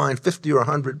bookstore, you'll find 50 or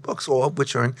 100 books, all of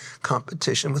which are in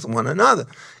competition with one another.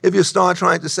 If you start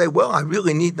trying to say, well, I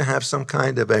really need to have some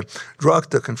kind of a drug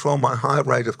to control my high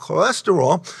rate of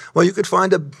cholesterol, well, you could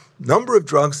find a number of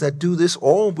drugs that do this,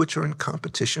 all of which are in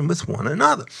competition with one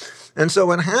another. And so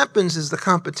what happens is the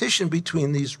competition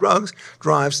between these drugs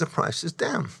drives the prices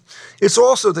down. It's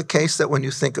also the case that when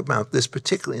you think about this,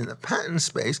 particularly in the patent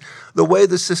space, the way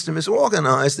the system is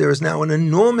organized, there is now an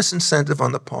enormous incentive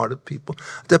on the part of people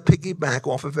to piggyback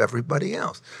off of everybody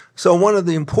else. So one of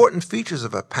the important features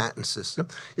of a patent system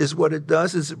is what it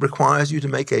does is it requires you to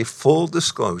make a full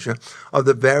disclosure of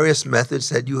the various methods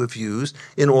that you have used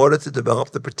in order to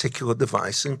develop the particular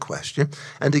device in question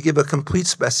and to give a complete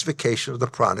specification of the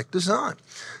product design.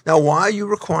 Now, why are you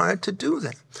required to do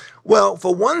that? Well,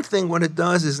 for one thing, what it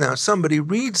does is now somebody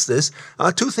reads this,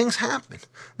 two things happen.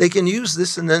 They can use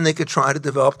this and then they could try to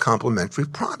develop complementary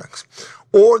products.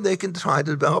 Or they can try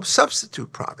to develop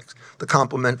substitute products. The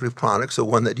complementary products are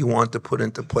one that you want to put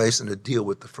into place in a deal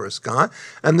with the first guy,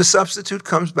 and the substitute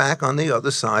comes back on the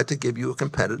other side to give you a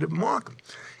competitive market.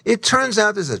 It turns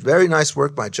out there's a very nice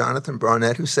work by Jonathan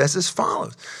Barnett who says as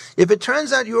follows. If it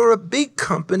turns out you're a big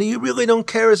company, you really don't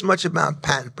care as much about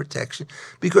patent protection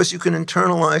because you can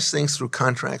internalize things through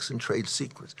contracts and trade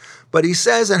secrets. But he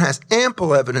says it has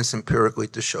ample evidence empirically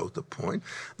to show the point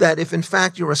that if in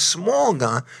fact you're a small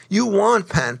guy, you want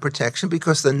patent protection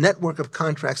because the network of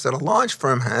contracts that a large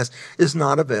firm has is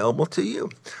not available to you.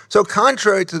 So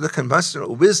contrary to the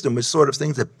conventional wisdom, which sort of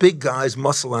thinks that big guys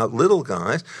muscle out little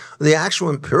guys, the actual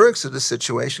empirics of the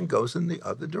situation goes in the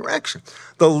other direction.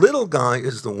 The little guy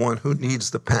is the one who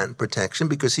needs the patent protection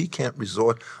because he can't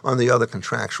resort on the other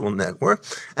contractual network.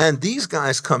 And these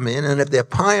guys come in, and if they're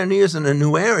pioneers in a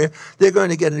new area, they're going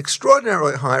to get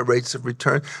extraordinarily high rates of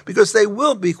return because they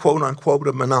will be, quote unquote,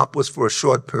 a monopolist for a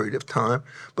short period of time.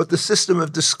 But the system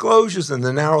of disclosures and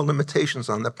the narrow limitations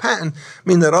on the patent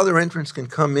mean that other entrants can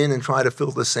come in and try to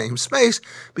fill the same space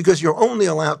because you're only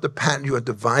allowed to patent your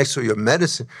device or your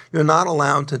medicine. You're not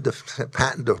allowed to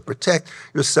patent or protect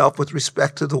yourself with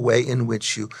respect to the way in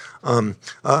which you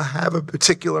have a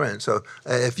particular end. So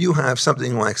if you have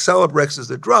something like Celebrex as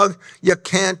a drug, you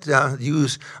can't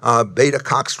use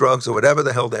beta-cox drugs or whatever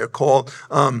the hell they're called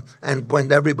and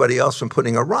blend everybody else from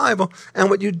putting a rival. And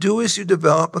what you do is you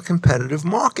develop a competitive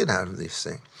market out of these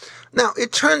things. Now,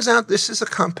 it turns out this is a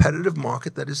competitive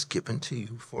market that is given to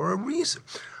you for a reason.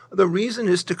 The reason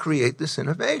is to create this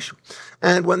innovation.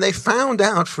 And when they found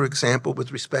out, for example,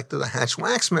 with respect to the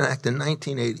Hatch-Waxman Act in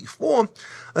 1984,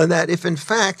 that if in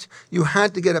fact you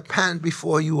had to get a patent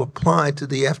before you applied to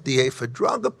the FDA for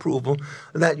drug approval,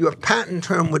 that your patent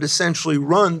term would essentially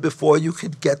run before you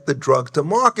could get the drug to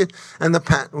market, and the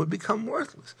patent would become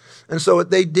worthless. And so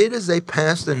what they did is they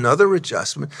passed another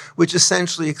adjustment, which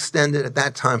essentially extended at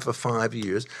that time for 5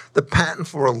 years the patent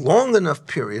for a long enough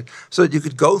period so that you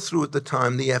could go through at the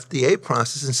time the FDA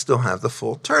process and still have the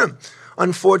full term.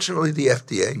 Unfortunately, the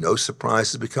FDA, no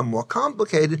surprise, has become more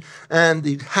complicated, and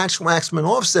the Hatch-Waxman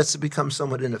offsets have become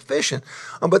somewhat inefficient.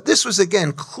 But this was,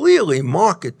 again, clearly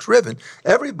market-driven.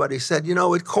 Everybody said, you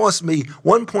know, it cost me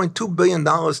 $1.2 billion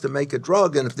to make a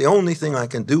drug, and if the only thing I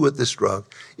can do with this drug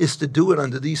is to do it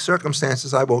under these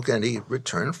circumstances, I won't get any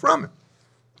return from it.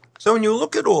 So when you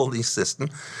look at all these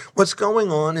systems, what's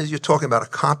going on is you're talking about a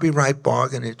copyright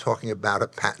bargain, and you're talking about a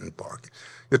patent bargain.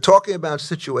 You're talking about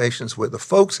situations where the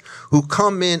folks who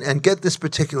come in and get this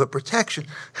particular protection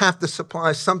have to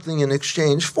supply something in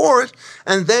exchange for it,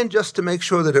 and then just to make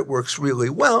sure that it works really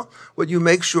well, what you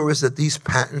make sure is that these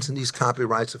patents and these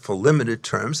copyrights are for limited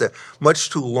terms. They're much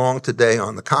too long today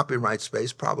on the copyright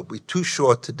space, probably too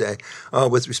short today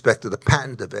with respect to the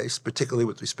patent space, particularly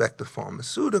with respect to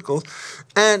pharmaceuticals.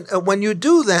 And when you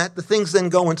do that, the things then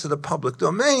go into the public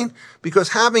domain, because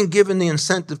having given the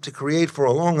incentive to create for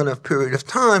a long enough period of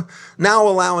time, now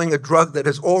allowing a drug that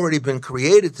has already been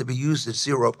created to be used at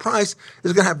zero price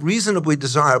is going to have reasonably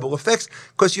desirable effects,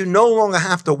 because you no longer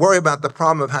have to worry about the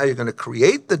problem of how you're going to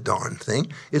create the darn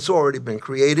thing. It's already been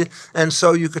created, and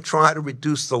so you could try to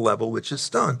reduce the level which is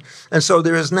done. And so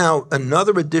there is now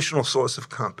another additional source of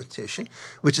competition,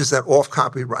 which is that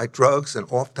off-copyright drugs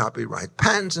and off-copyright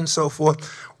patents and so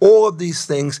forth. All of these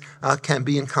things can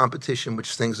be in competition,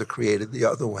 which things are created the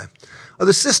other way.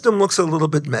 The system looks a little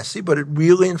bit messy, but it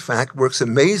really, in fact, works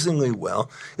amazingly well,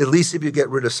 at least if you get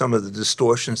rid of some of the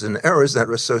distortions and errors that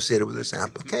are associated with this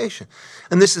application.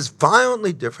 And this is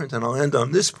violently different, and I'll end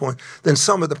on this point, than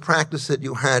some of the practice that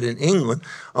you had in England,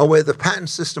 where the patent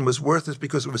system was worthless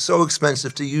because it was so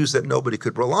expensive to use that nobody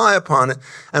could rely upon it,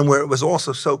 and where it was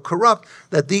also so corrupt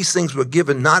that these things were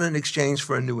given not in exchange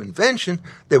for a new invention,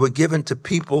 they were given to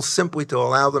people simply to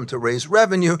allow them to raise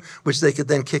revenue, which they could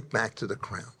then kick back to the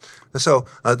crown. So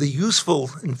the useful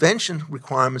invention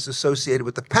requirements associated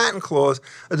with the patent clause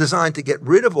are designed to get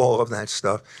rid of all of that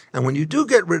stuff. And when you do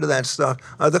get rid of that stuff,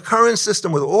 the current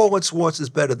system with all its warts is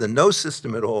better than no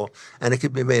system at all. And it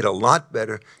could be made a lot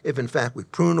better if, in fact, we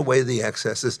prune away the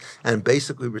excesses and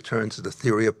basically return to the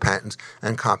theory of patents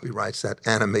and copyrights that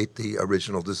animate the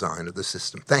original design of the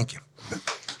system. Thank you.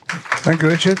 Thank you,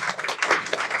 Richard.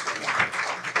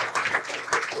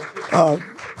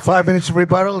 5 minutes of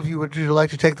rebuttal. If you would you like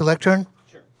to take the lectern?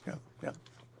 Sure. Yeah.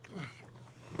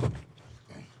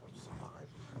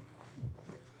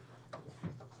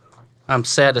 I'm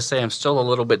sad to say I'm still a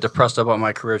little bit depressed about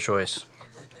my career choice.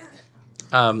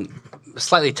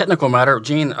 Slightly technical matter,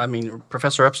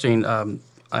 Professor Epstein,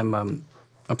 I'm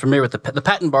familiar with the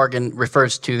patent bargain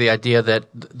refers to the idea that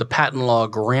the patent law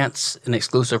grants an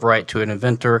exclusive right to an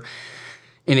inventor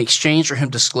in exchange for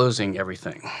him disclosing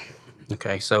everything.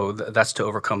 Okay, so that's to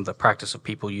overcome the practice of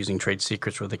people using trade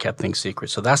secrets where they kept things secret.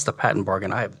 So that's the patent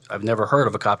bargain. I've never heard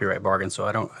of a copyright bargain, so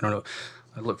I don't know.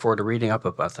 I look forward to reading up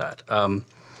about that.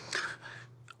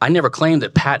 I never claimed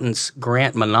that patents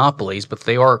grant monopolies, but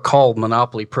they are called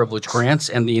monopoly privilege grants,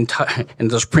 and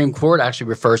the Supreme Court actually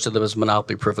refers to them as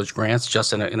monopoly privilege grants,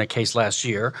 just in a case last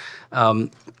year.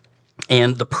 And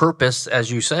the purpose, as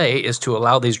you say, is to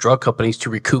allow these drug companies to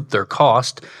recoup their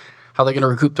cost. How are they going to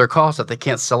recoup their cost if they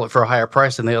can't sell it for a higher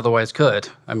price than they otherwise could?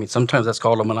 I mean, sometimes that's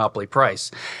called a monopoly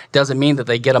price. Doesn't mean that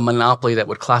they get a monopoly that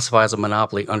would classify as a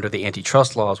monopoly under the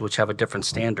antitrust laws, which have a different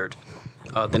standard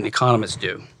than economists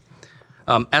do.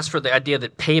 As for the idea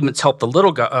that patents help the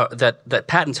little guy, that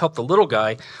patents help the little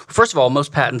guy, first of all,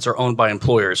 most patents are owned by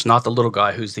employers, not the little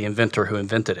guy who's the inventor who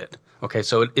invented it. Okay,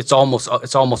 so it's almost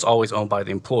always owned by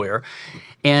the employer.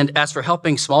 And as for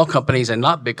helping small companies and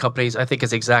not big companies, I think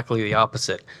it's exactly the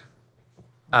opposite.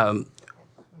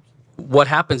 What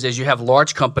happens is you have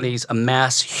large companies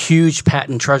amass huge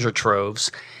patent treasure troves.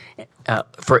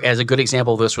 As a good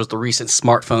example of this was the recent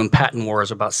smartphone patent wars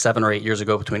about 7 or 8 years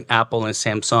ago between Apple and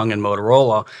Samsung and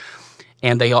Motorola.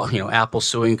 And they all, Apple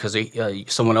suing because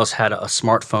someone else had a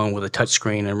smartphone with a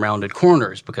touchscreen and rounded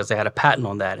corners because they had a patent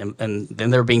on that. And then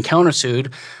they're being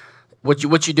countersued.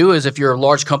 What you do is if you're a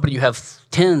large company, you have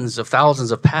tens of thousands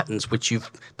of patents, which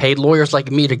you've paid lawyers like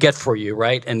me to get for you,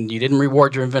 right? And you didn't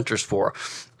reward your inventors for.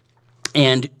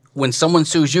 And when someone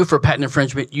sues you for patent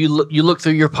infringement, you look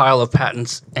through your pile of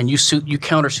patents and you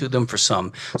countersue them for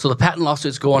some. So the patent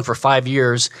lawsuits go on for 5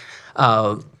 years,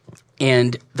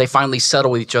 and they finally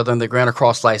settle with each other and they grant a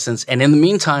cross license. And in the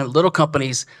meantime, little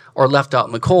companies are left out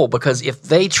in the cold, because if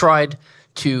they tried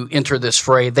to enter this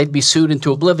fray, they'd be sued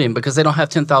into oblivion because they don't have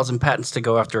 10,000 patents to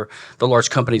go after the large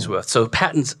companies with. So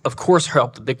patents, of course,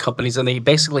 help the big companies, and they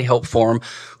basically help form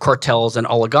cartels and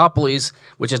oligopolies,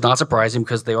 which is not surprising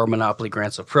because they are monopoly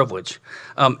grants of privilege.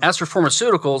 As for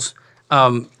pharmaceuticals,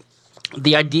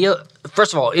 the idea,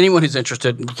 first of all, anyone who's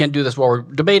interested, you can't do this while we're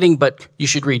debating, but you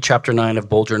should read Chapter 9 of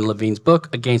Bolger and Levine's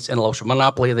book, Against Intellectual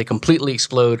Monopoly. They completely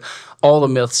explode all the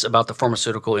myths about the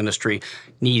pharmaceutical industry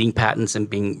needing patents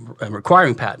and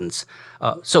requiring patents.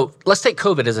 So let's take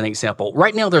COVID as an example.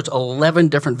 Right now, there's 11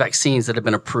 different vaccines that have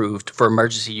been approved for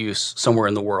emergency use somewhere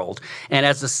in the world. And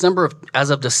as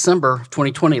of December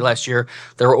 2020 last year,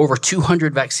 there were over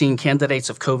 200 vaccine candidates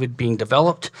of COVID being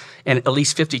developed, and at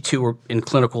least 52 were in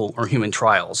clinical or human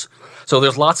trials. So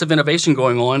there's lots of innovation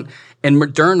going on. And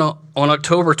Moderna, on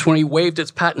October 20, waived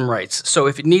its patent rights. So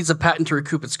if it needs a patent to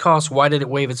recoup its costs, why did it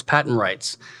waive its patent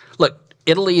rights? Look,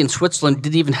 Italy and Switzerland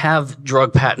didn't even have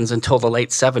drug patents until the late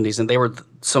 70s, and they were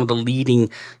some of the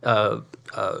leading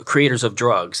creators of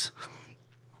drugs.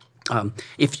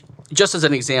 Just as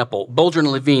an example, Bolger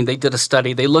and Levine, they did a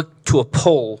study. They looked to a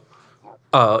poll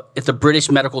at the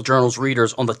British medical journal's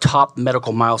readers on the top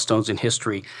medical milestones in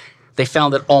history. They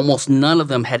found that almost none of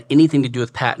them had anything to do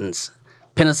with patents.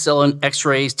 Penicillin,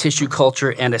 X-rays, tissue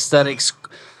culture, and aesthetics,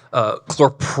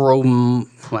 chlorprom,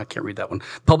 I can't read that one,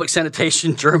 public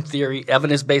sanitation, germ theory,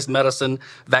 evidence-based medicine,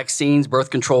 vaccines, birth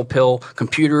control pill,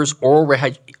 computers, oral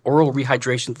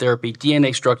rehydration therapy,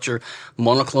 DNA structure,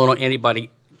 monoclonal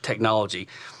antibody technology,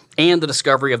 and the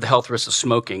discovery of the health risks of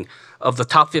smoking. Of the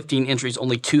top 15 entries,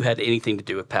 only 2 had anything to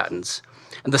do with patents.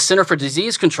 And the Center for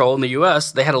Disease Control in the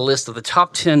U.S., they had a list of the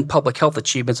top 10 public health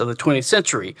achievements of the 20th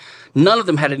century. None of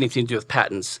them had anything to do with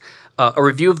patents. A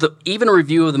review of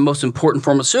the most important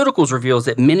pharmaceuticals reveals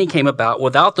that many came about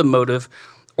without the motive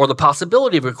or the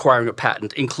possibility of requiring a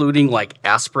patent, including like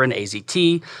aspirin,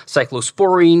 AZT,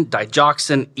 cyclosporine,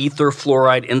 digoxin, ether,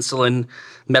 fluoride, insulin,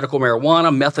 medical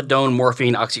marijuana, methadone,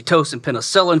 morphine, oxytocin,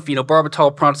 penicillin,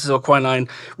 phenobarbital, prontosil, quinine,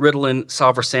 Ritalin,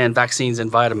 salvarsan, vaccines,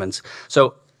 and vitamins.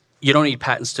 So you don't need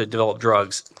patents to develop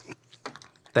drugs.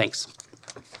 Thanks.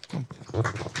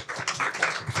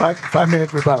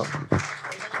 5-minute rebuttal.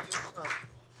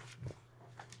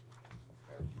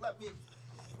 Let me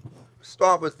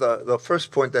start with the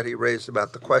first point that he raised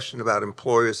about the question about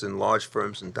employers in large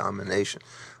firms and domination.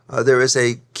 There is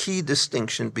a key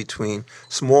distinction between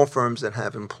small firms that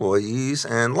have employees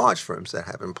and large firms that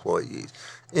have employees.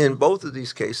 In both of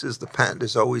these cases, the patent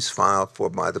is always filed for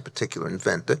by the particular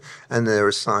inventor, and they're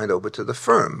assigned over to the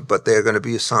firm. But they're going to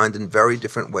be assigned in very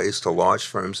different ways to large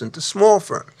firms and to small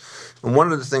firms. And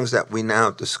one of the things that we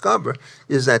now discover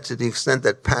is that to the extent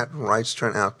that patent rights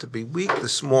turn out to be weak, the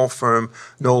small firm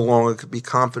no longer could be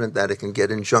confident that it can get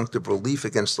injunctive relief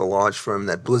against the large firm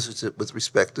that blizzards it with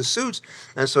respect to suits,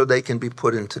 and so they can be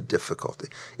put into difficulty.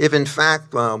 If, in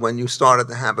fact, when you started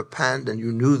to have a patent and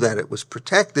you knew that it was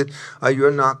protected,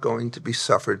 you're not going to be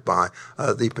suffered by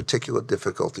the particular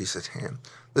difficulties at hand.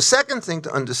 The second thing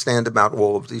to understand about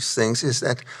all of these things is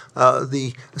that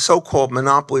the so-called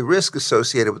monopoly risk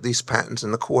associated with these patents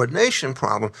and the coordination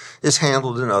problem is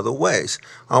handled in other ways.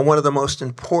 One of the most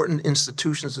important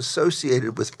institutions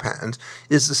associated with patents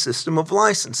is the system of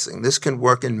licensing. This can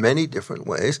work in many different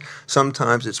ways.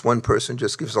 Sometimes it's one person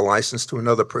just gives a license to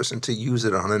another person to use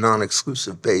it on a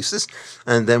non-exclusive basis,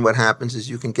 and then what happens is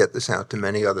you can get this out to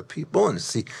many other people, and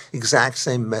it's the exact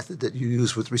same method that you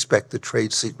use with respect to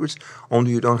trade secrets,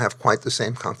 only you don't have quite the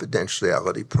same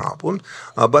confidentiality problem.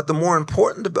 But the more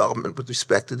important development with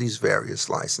respect to these various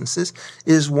licenses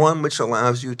is one which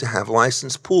allows you to have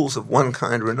license pools of one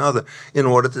kind or another in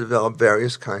order to develop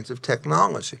various kinds of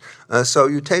technology. So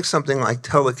you take something like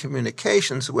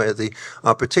telecommunications, where the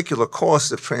particular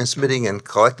cost of transmitting and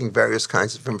collecting various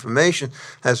kinds of information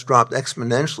has dropped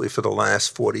exponentially for the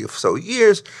last 40 or so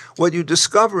years. What you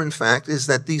discover, in fact, is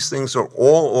that these things are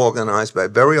all organized by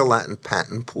very latent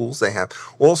patent pools. They have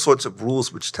all sorts of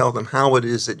rules which tell them how it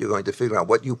is that you're going to figure out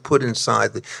what you put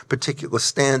inside the particular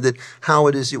standard, how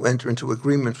it is you enter into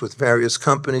agreements with various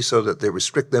companies so that they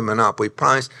restrict their monopoly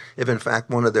price if in fact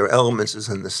one of their elements is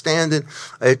in the standard.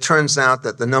 It turns out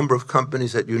that the number of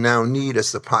companies that you now need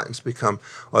as the patents become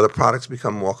or the products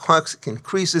become more complex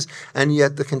increases, and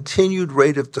yet the continued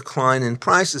rate of decline in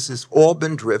prices has all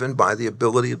been driven by the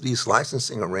ability of these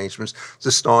licensing arrangements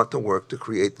to start to work to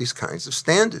create these kinds of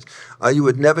standards. You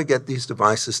would never get these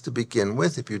devices to begin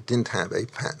with if you didn't have a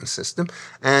patent system.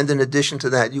 And in addition to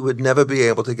that, you would never be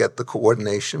able to get the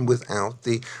coordination without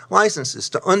the licenses.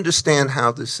 To understand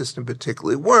how this system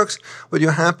particularly works, what you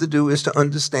have to do is to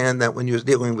understand that when you're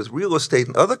dealing with real estate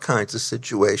and other kinds of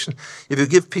situations, if you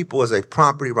give people as a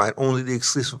property right only the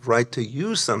exclusive right to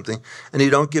use something, and you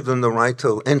don't give them the right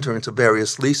to enter into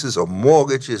various leases or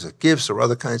mortgages or gifts or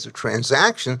other kinds of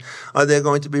transactions, they're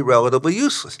going to be relatively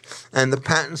useless. And the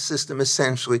patent system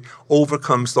essentially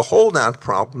overcomes the holdout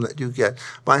problem that you get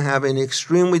by having an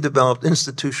extremely developed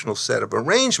institutional set of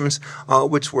arrangements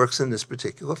which works in this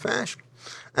particular fashion.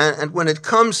 And when it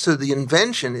comes to the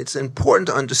invention, it's important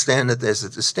to understand that there's a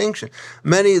distinction.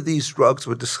 Many of these drugs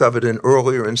were discovered in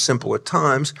earlier and simpler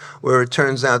times where it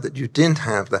turns out that you didn't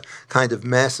have the kind of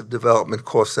massive development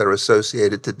costs that are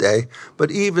associated today. But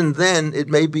even then, it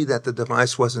may be that the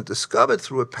device wasn't discovered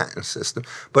through a patent system,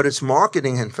 but its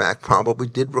marketing, in fact, probably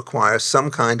did require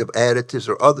some kind of additives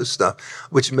or other stuff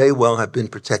which may well have been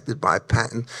protected by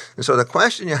patent. And so the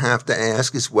question you have to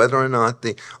ask is whether or not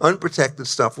the unprotected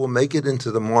stuff will make it into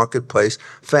the marketplace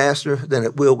faster than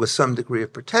it will with some degree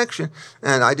of protection.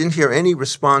 And I didn't hear any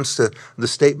response to the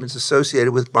statements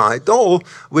associated with Bayh-Dole,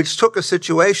 which took a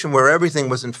situation where everything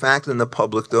was in fact in the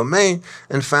public domain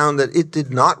and found that it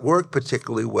did not work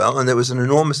particularly well, and there was an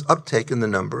enormous uptake in the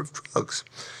number of drugs.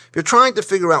 If you're trying to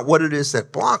figure out what it is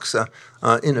that blocks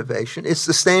innovation, it's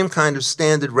the same kind of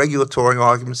standard regulatory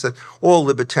arguments that all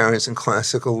libertarians and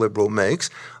classical liberal makes.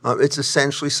 It's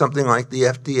essentially something like the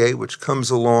FDA, which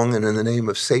comes along and in the name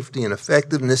of safety and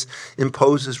effectiveness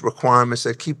imposes requirements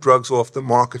that keep drugs off the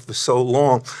market for so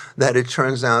long that it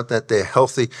turns out that their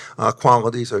healthy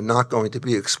qualities are not going to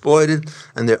be exploited.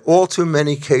 And there are all too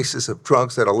many cases of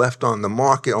drugs that are left on the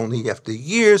market only after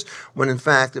years, when in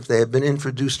fact, if they had been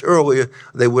introduced earlier,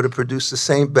 they would have produced the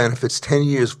same benefits 10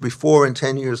 years before and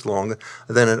 10 years longer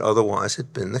than it otherwise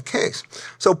had been the case.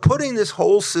 So putting this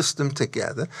whole system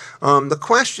together, the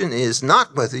question is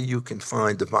not whether you can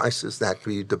find devices that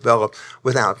be developed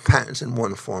without patents in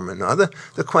one form or another.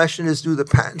 The question is, do the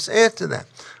patents add to that?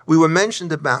 We were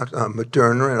mentioned about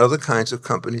Moderna and other kinds of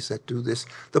companies that do this.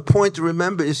 The point to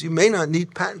remember is you may not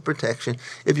need patent protection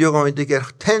if you're going to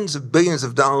get tens of billions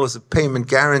of dollars of payment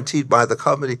guaranteed by the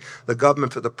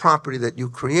government for the property that you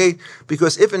create,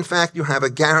 because if in fact you have a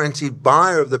guaranteed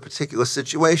buyer of the particular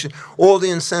situation, all the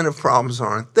incentive problems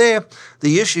aren't there.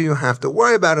 The issue you have to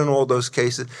worry about in all those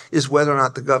cases is whether or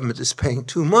not the government is paying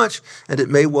too much, and it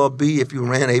may well be if you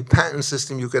ran a patent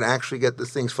system, you could actually get the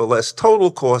things for less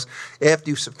total cost after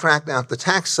you subtract out the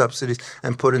tax subsidies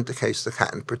and put into case the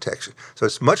patent protection. So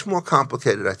it's much more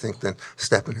complicated, I think, than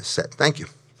Stephan has said. Thank you.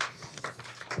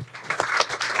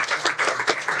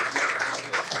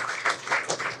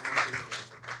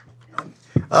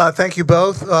 Thank you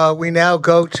both. We now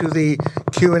go to the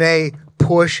Q&A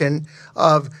portion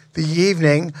of the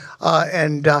evening.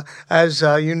 As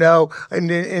you know,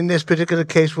 in this particular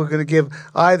case, we're going to give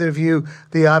either of you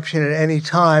the option at any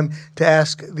time to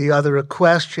ask the other a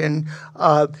question.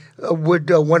 Would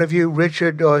one of you,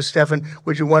 Richard or Stephan,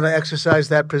 would you want to exercise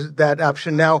that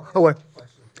option now? Oh,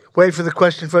 wait for the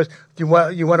question first. Do you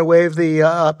want to waive the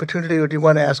opportunity, or do you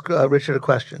want to ask Richard a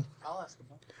question? I'll ask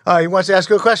him. He wants to ask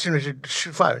you a question, Richard.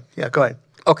 Fire. Yeah, go ahead.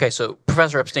 Okay, so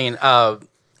Professor Epstein,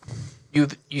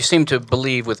 you seem to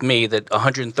believe with me that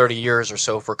 130 years or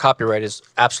so for copyright is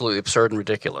absolutely absurd and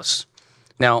ridiculous.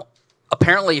 Now,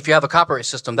 apparently, if you have a copyright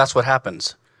system, that's what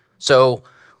happens. So,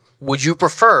 would you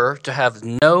prefer to have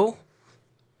no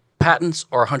patents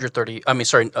or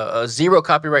a zero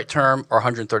copyright term or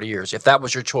 130 years, if that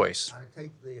was your choice? I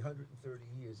take the 130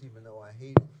 years, even though I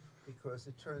hate it, because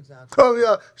it turns out...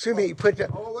 excuse me.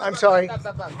 I'm sorry.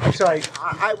 I'm sorry.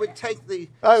 I would take the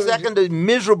second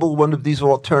miserable one of these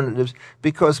alternatives,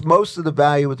 because most of the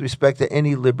value with respect to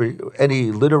any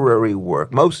literary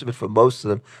work, most of it for most of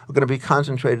them, are going to be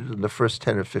concentrated in the first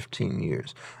 10 or 15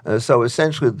 years. So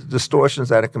essentially, the distortions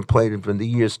that are completed from the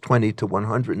years 20 to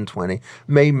 120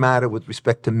 may matter with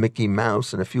respect to Mickey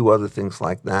Mouse and a few other things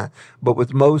like that. But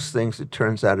with most things, it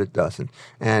turns out it doesn't.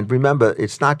 And remember,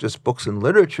 it's not just books and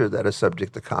literature that are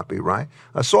subject to copyright.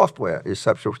 Software is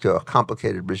subject to a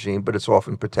complicated regime, but it's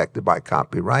often protected by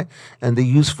copyright. And the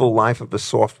useful life of a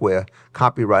software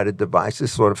copyrighted device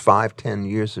is sort of 5-10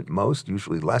 years at most,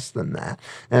 usually less than that.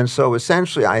 And so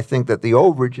essentially, I think that the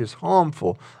overage is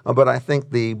harmful, but I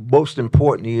think the most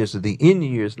important years are the in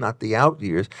years, not the out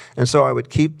years. And so I would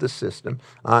keep the system,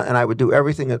 and I would do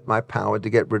everything at my power to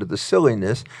get rid of the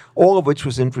silliness, all of which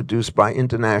was introduced by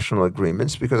international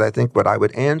agreements, because I think what I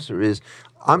would answer is,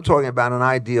 I'm talking about an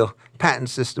ideal patent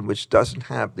system which doesn't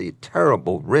have the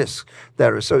terrible risks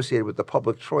that are associated with the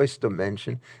public choice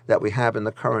dimension that we have in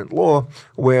the current law,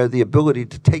 where the ability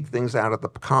to take things out of the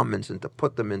commons and to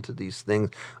put them into these things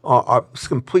are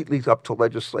completely up to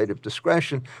legislative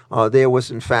discretion. There was,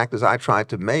 in fact, as I tried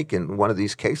to make in one of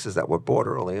these cases that were brought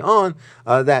early on,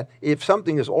 that if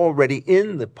something is already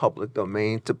in the public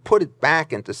domain, to put it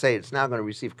back and to say it's now going to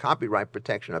receive copyright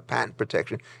protection or patent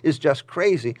protection is just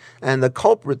crazy. And the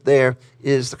culprit there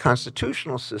is the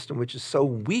constitutional system, which is so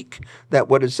weak that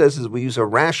what it says is we use a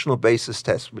rational basis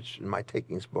test, which in my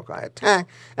takings book I attack,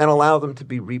 and allow them to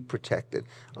be reprotected.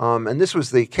 And this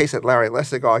was the case that Larry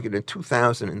Lessig argued in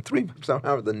 2003.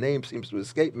 Somehow the name seems to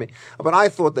escape me. But I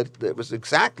thought that it was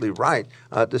exactly right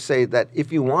to say that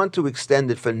if you want to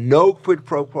extend it for no quid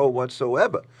pro quo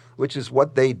whatsoever, which is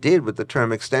what they did with the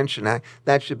Term Extension Act,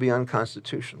 that should be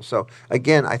unconstitutional. So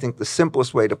again, I think the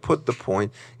simplest way to put the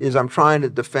point is I'm trying to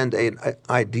defend an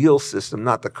ideal system,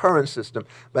 not the current system,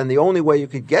 and the only way you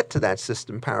could get to that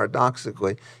system,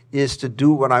 paradoxically, is to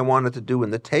do what I wanted to do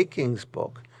in the takings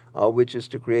book, which is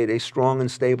to create a strong and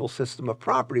stable system of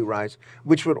property rights,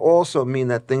 which would also mean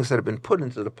that things that have been put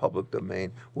into the public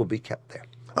domain will be kept there.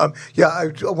 I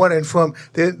want to inform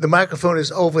the microphone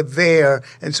is over there,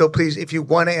 and so please, if you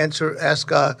want to ask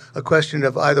a question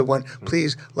of either one,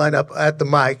 please line up at the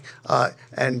mic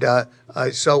and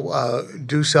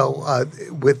do so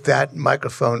with that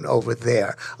microphone over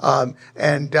there. I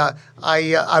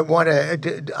wanted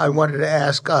to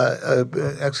ask,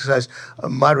 exercise a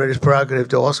moderator's prerogative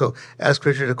to also ask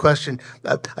Richard a question,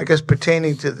 I guess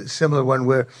pertaining to the similar one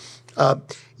where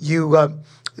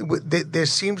there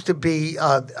seems to be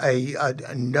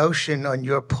a notion on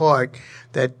your part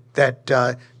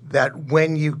that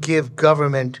when you give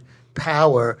government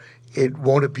power, it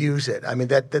won't abuse it. I mean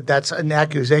that's an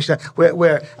accusation.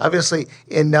 Where obviously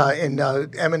in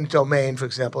eminent domain, for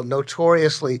example,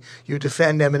 notoriously you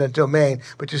defend eminent domain,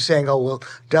 but you're saying, oh well,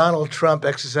 Donald Trump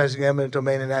exercising eminent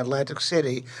domain in Atlantic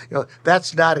City,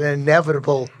 that's not an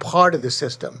inevitable part of the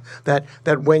system. That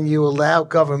when you allow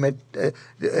government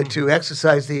to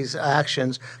exercise these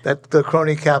actions, that the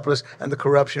crony capitalists and the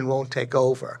corruption won't take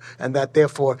over, and that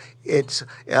therefore it's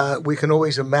we can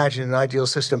always imagine an ideal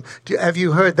system. Have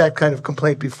you heard that kind of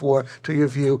complaint before, to your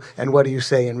view, and what do you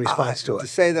say in response to it? To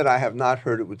say that I have not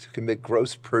heard it would commit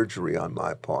gross perjury on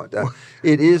my part.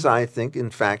 It is, I think, in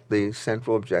fact, the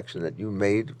central objection that you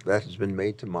made, that has been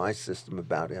made to my system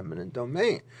about eminent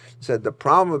domain. Said the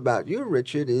problem about you,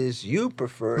 Richard, is you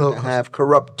prefer to have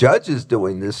corrupt judges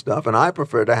doing this stuff, and I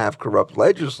prefer to have corrupt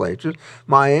legislatures.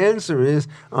 My answer is,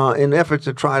 in effort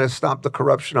to try to stop the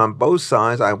corruption on both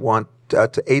sides, I want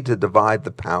to A, to divide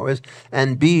the powers,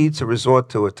 and B, to resort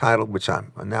to a title which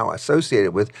I'm now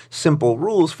associated with, simple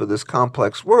rules for this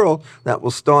complex world that will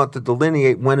start to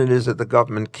delineate when it is that the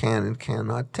government can and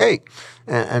cannot take.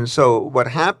 And so what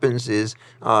happens is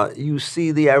you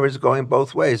see the errors going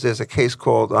both ways. There's a case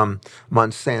called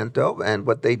Monsanto, and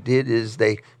what they did is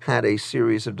they had a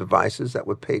series of devices that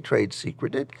were trade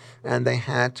secreted, and they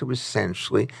had to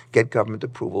essentially get government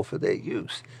approval for their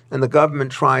use. And the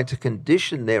government tried to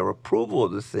condition their approval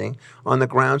of the thing on the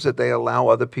grounds that they allow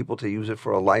other people to use it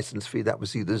for a license fee that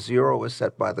was either zero or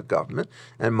set by the government.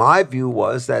 And my view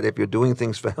was that if you're doing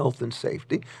things for health and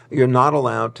safety, you're not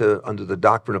allowed to, under the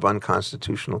doctrine of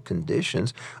unconstitutional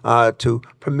conditions, to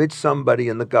permit somebody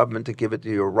in the government to give it to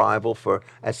your rival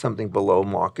at something below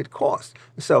market cost.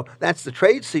 So that's the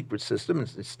trade secret system,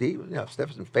 and Steve,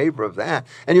 Steph's in favor of that.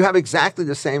 And you have exactly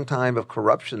the same kind of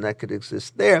corruption that could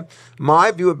exist there.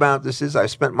 My view about this is I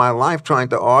spent my life trying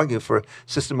to argue for a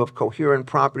system of coherent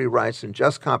property rights and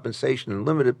just compensation and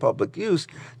limited public use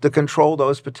to control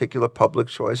those particular public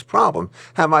choice problems.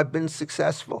 Have I been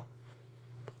successful?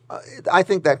 I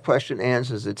think that question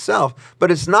answers itself, but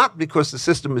it's not because the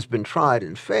system has been tried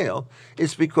and failed.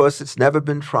 It's because it's never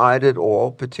been tried at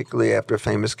all, particularly after a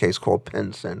famous case called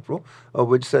Penn Central,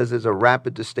 which says there's a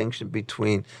rapid distinction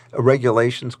between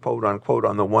regulations, quote unquote,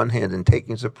 on the one hand and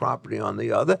takings of property on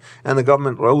the other, and the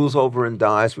government rolls over and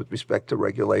dies with respect to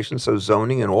regulations, so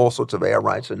zoning and all sorts of air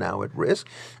rights are now at risk.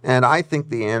 And I think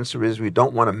the answer is we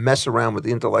don't want to mess around with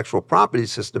the intellectual property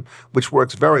system, which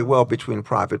works very well between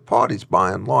private parties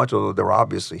by and large, although there are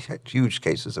obviously huge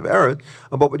cases of error.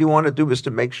 But what you want to do is to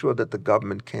make sure that the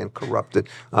government can't corrupt it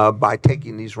by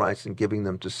taking these rights and giving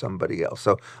them to somebody else.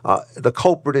 So the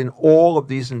culprit in all of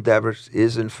these endeavors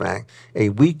is, in fact, a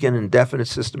weak and indefinite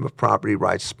system of property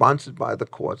rights sponsored by the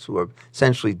courts, who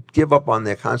essentially give up on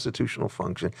their constitutional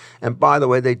function. And by the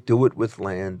way, they do it with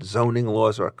land. Zoning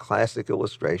laws are a classic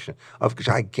illustration of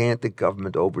gigantic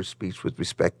government overspeech with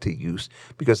respect to use,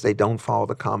 because they don't follow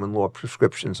the common law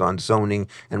prescriptions on zoning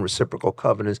and reciprocal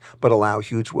covenants, but allow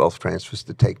huge wealth transfers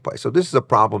to take place. So this is a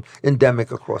problem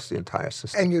endemic across the entire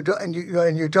system. And you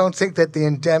don't think that the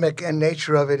endemic and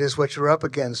nature of it is what you're up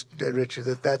against, Richard?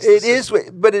 That's it is,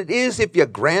 but it is if you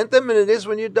grant them, and it is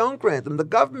when you don't grant them. The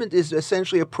government is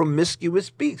essentially a promiscuous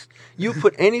beast. You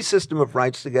put any system of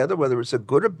rights together, whether it's a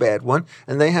good or bad one,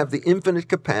 and they have the infinite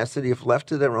capacity, if left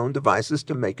to their own devices,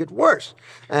 to make it worse.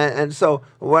 And so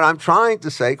what I'm trying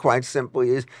to say, quite simply,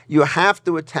 is you have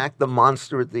to attack the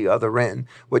monster at the other end.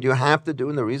 What you have to do,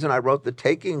 and the reason I wrote the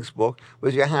Takings book,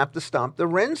 was you have to stop the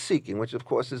rent-seeking, which, of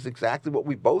course, is exactly what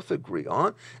we both agree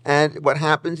on. And what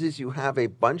happens is you have a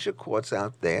bunch of courts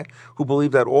out there who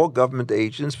believe that all government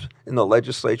agents in the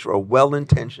legislature are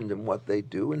well-intentioned in what they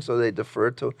do, and so they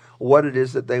defer to what it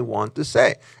is that they want to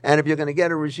say. And if you're going to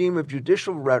get a regime of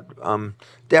judicial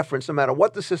deference, no matter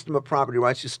what the system of property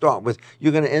rights you start with,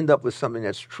 you're going to end up with something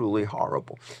that's truly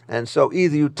horrible. And so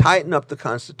either you tighten up the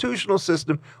constitutional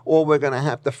system, or we're going to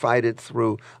have to fight it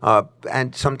through.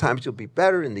 And sometimes you'll be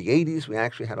better. In the 80s, we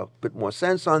actually had a bit more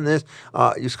sense on this.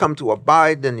 You come to a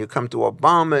Biden, you come to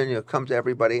Obama, and you come to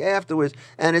everybody afterwards,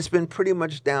 and it's been pretty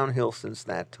much downhill since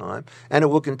that time. And it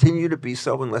will continue to be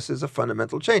so unless there's a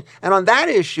fundamental change. And on that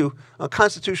issue,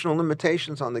 constitutional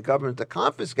limitations on the government to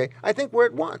confiscate, I think we're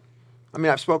at one. I mean,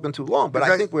 I've spoken too long, but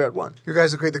I think we're at one. You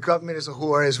guys agree the government is a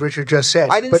whore, as Richard just said.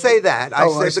 I didn't say that.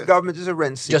 I said the government is a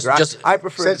rent seeker. I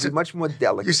prefer it to be much more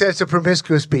delicate. You said it's a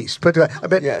promiscuous beast. But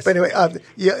yes. But anyway,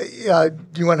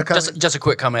 do you want to comment? Just a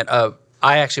quick comment.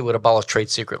 I actually would abolish trade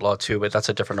secret law too, but that's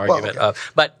a different argument.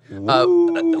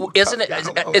 Okay. Isn't it?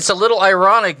 It's a little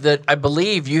ironic that I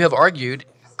believe you have argued.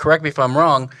 Correct me if I'm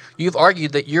wrong. You've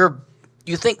argued that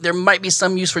you think there might be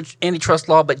some use for antitrust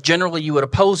law, but generally you would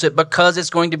oppose it because it's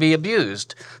going to be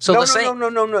abused. So No.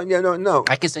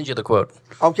 I can send you the quote.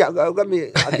 Okay, let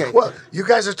me. Okay. Well, you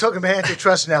guys are talking about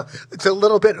antitrust now. It's a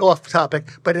little bit off topic,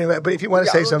 but anyway. But if you want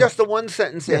to say something, just the one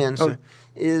sentence answer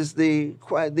is the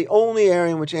only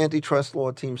area in which antitrust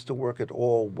law seems to work at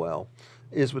all well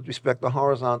is with respect to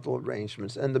horizontal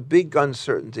arrangements. And the big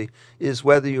uncertainty is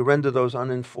whether you render those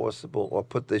unenforceable or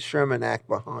put the Sherman Act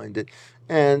behind it.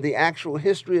 And the actual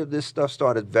history of this stuff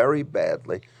started very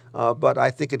badly, but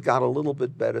I think it got a little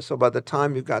bit better. So by the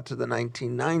time you got to the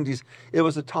 1990s, it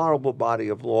was a terrible body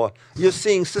of law. You're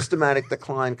seeing systematic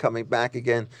decline coming back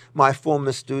again. My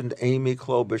former student, Amy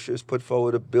Klobuchar, has put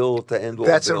forward a bill to end all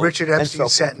that's bills. A Richard Epstein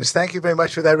sentence. Thank you very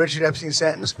much for that Richard Epstein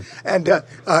sentence. And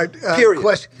period.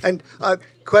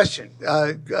 Question.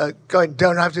 Go ahead.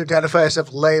 Don't have to identify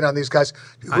yourself. Lay it on these guys.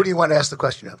 Who do you want to ask the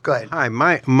question of? Go ahead. Hi.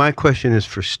 My question is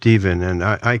for Stephen, and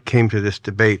I came to this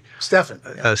debate.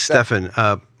 Stephen.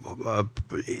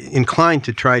 Inclined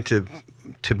to try to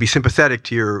be sympathetic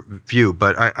to your view,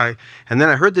 but and then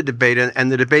I heard the debate,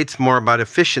 and the debate's more about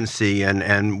efficiency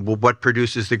and what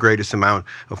produces the greatest amount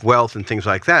of wealth and things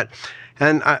like that.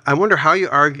 And I wonder how you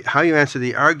answer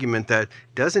the argument that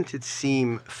doesn't it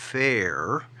seem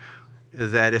fair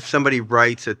that if somebody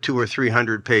writes a 200 or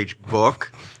 300 page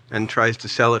book and tries to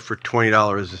sell it for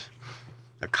 $20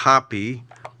 a copy,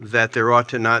 that there ought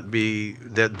to not be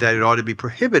that it ought to be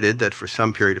prohibited that for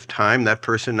some period of time that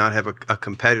person not have a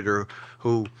competitor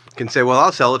who can say, well,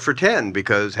 I'll sell it for 10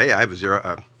 because hey, I have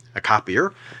a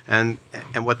copier and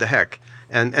what the heck.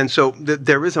 And so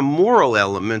there is a moral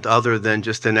element other than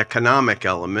just an economic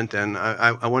element, and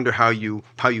I wonder how you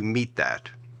meet that.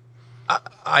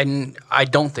 I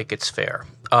don't think it's fair.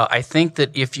 I think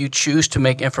that if you choose to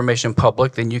make information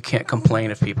public, then you can't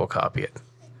complain if people copy it,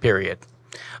 period.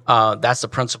 That's the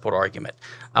principled argument.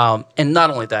 And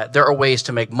not only that, there are ways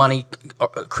to make money.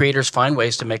 Creators find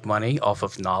ways to make money off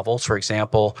of novels. For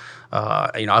example,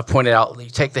 I've pointed out, you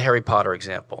take the Harry Potter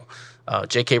example.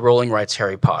 J.K. Rowling writes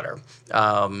Harry Potter.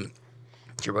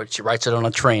 She writes it on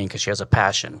a train because she has a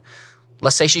passion.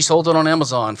 Let's say she sold it on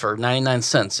Amazon for 99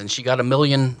 cents and she got 1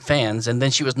 million fans, and then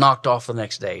she was knocked off the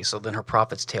next day. So then her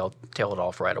profits tailed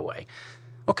off right away.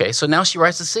 Okay, so now she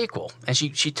writes a sequel, and she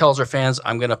tells her fans,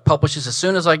 I'm going to publish this as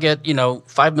soon as I get,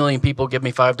 5 million people give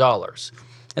me $5.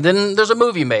 And then there's a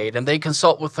movie made, and they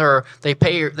consult with her. They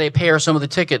pay her some of the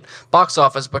ticket box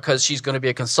office because she's going to be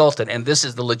a consultant, and this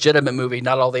is the legitimate movie,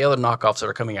 not all the other knockoffs that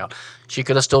are coming out. She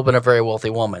could have still been a very wealthy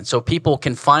woman. So people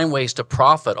can find ways to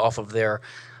profit off of their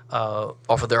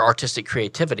artistic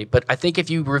creativity. But I think if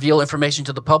you reveal information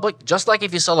to the public, just like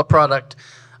if you sell a product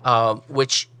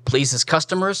which pleases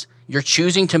customers, you're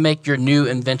choosing to make your new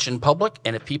invention public.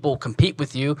 And if people compete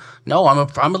with you, no,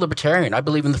 I'm a libertarian. I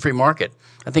believe in the free market.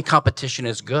 I think competition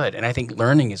is good, and I think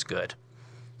learning is good.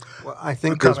 Well, I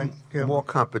think there's more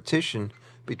competition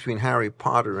between Harry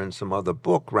Potter and some other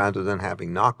book rather than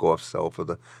having knockoffs sell for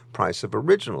the price of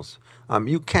originals.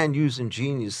 You can use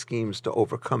ingenious schemes to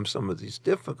overcome some of these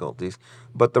difficulties,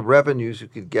 but the revenues you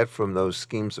could get from those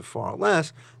schemes are far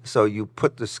less. So you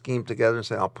put the scheme together and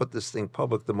say, I'll put this thing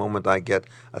public the moment I get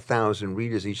 1,000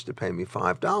 readers each to pay me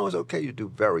 $5. Okay, you do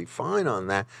very fine on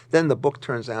that. Then the book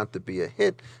turns out to be a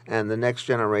hit, and the next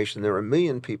generation, there are 1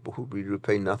 million people who read who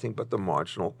pay nothing but the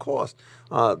marginal cost.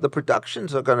 The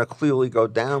productions are going to clearly go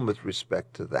down with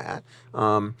respect to that,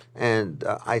 and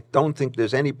I don't think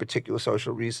there's any particular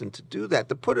social reason to do that.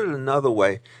 To put it another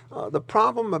way, the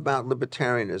problem about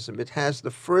libertarianism, it has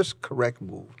the first correct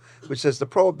move, which says the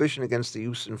prohibition against the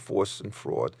use and force and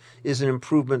fraud is an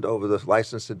improvement over the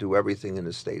license to do everything in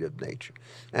a state of nature.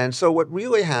 And so what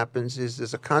really happens is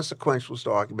there's a consequentialist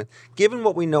argument, given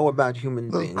what we know about human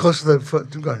beings. Close to the foot.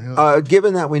 Go ahead.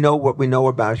 Given that we know what we know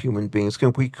about human beings,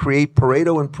 can we create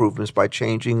Pareto improvements by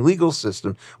changing legal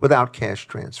systems without cash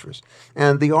transfers?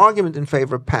 And the argument in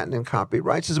favor of patent and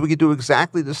copyrights is we could do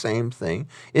exactly the same thing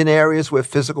in areas where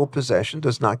physical possession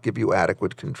does not give you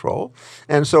adequate control.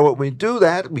 And so when we do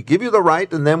that, we give you the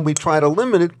right, and then we try to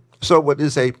limit it so what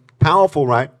is a powerful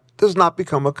right does not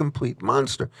become a complete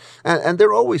monster. And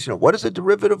they're always, what is a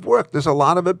derivative work? There's a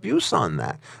lot of abuse on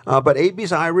that. But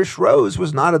A.B.'s Irish Rose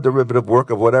was not a derivative work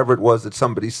of whatever it was that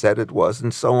somebody said it was,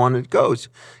 and so on it goes.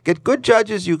 Get good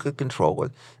judges, you could control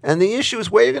it. And the issue is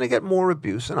where you're going to get more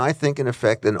abuse. And I think, in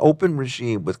effect, an open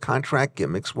regime with contract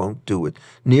gimmicks won't do it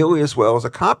nearly as well as a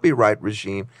copyright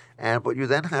regime. And what you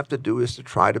then have to do is to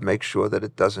try to make sure that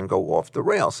it doesn't go off the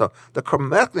rails. So the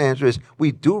correct answer is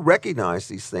we do recognize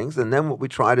these things, and then what we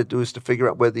try to do is to figure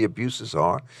out where the abuses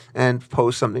are and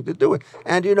pose something to do it.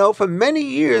 And, for many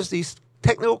years, these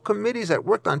technical committees that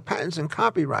worked on patents and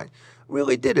copyright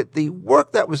really did it. The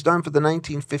work that was done for the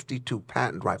 1952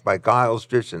 patent right by Giles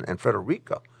Ditchin and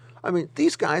Federico,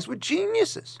 these guys were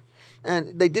geniuses.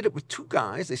 And they did it with two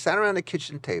guys. They sat around a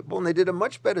kitchen table, and they did a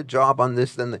much better job on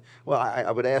this than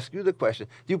I would ask you the question.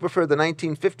 Do you prefer the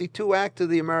 1952 Act to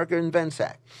the America Invents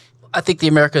Act? I think the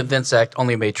America Invents Act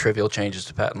only made trivial changes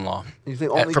to patent law. You think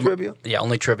only trivial? Yeah,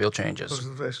 only trivial changes.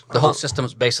 The whole system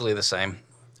is basically the same.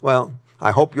 Well,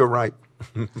 I hope you're right.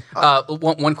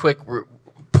 One quick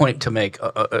point to make,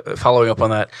 following up on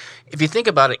that. If you think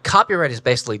about it, copyright is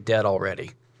basically dead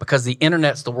already, because the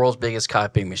internet's the world's biggest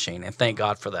copying machine, and thank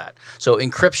God for that. So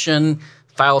encryption,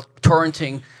 file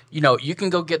torrenting, you can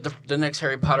go get the next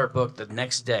Harry Potter book the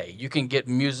next day. You can get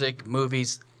music,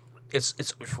 movies.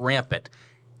 It's rampant.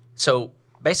 So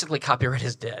basically copyright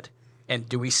is dead. And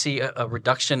do we see a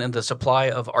reduction in the supply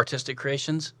of artistic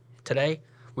creations today?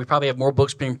 We probably have more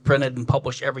books being printed and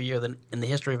published every year than in the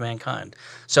history of mankind.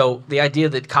 So the idea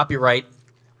that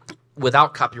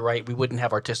without copyright, we wouldn't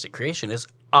have artistic creation is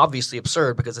obviously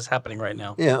absurd, because it's happening right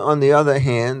now. Yeah, on the other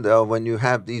hand, when you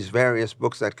have these various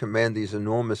books that command these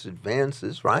enormous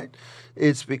advances, right,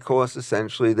 it's because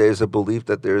essentially there's a belief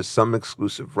that there is some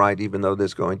exclusive right, even though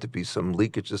there's going to be some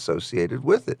leakage associated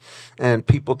with it. And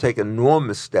people take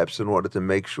enormous steps in order to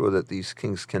make sure that these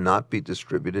things cannot be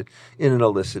distributed in an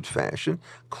illicit fashion.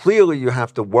 Clearly, you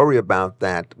have to worry about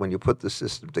that when you put the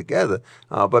system together.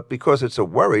 But because it's a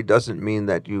worry doesn't mean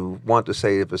that you want to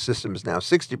say if a system is now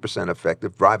 60%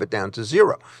 effective, drive it down to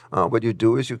zero. What you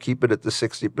do is you keep it at the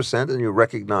 60% and you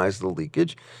recognize the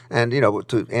leakage. And,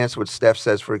 to answer what Steph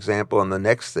says, for example, on the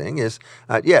next thing is,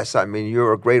 yes,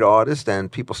 you're a great artist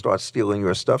and people start stealing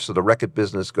your stuff, so the record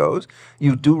business goes.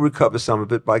 You do recover some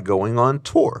of it by going on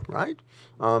tour, right?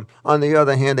 On the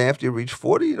other hand, after you reach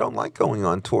 40, you don't like going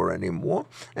on tour anymore.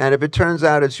 And if it turns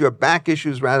out it's your back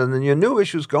issues rather than your new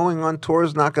issues, going on tour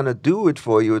is not going to do it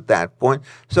for you at that point.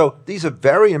 So these are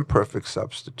very imperfect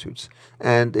substitutes.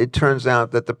 And it turns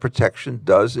out that the protection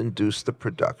does induce the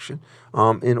production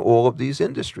in all of these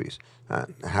industries.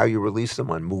 How you release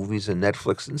them on movies and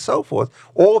Netflix and so forth,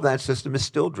 all of that system is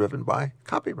still driven by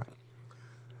copyright.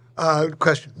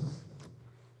 Question.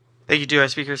 Thank you, DOI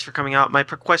speakers, for coming out. My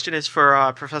question is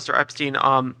for Professor Epstein.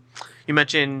 You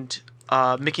mentioned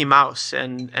Mickey Mouse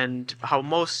and how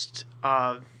most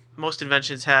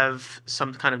inventions have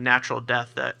some kind of natural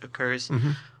death that occurs,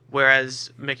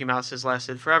 whereas Mickey Mouse has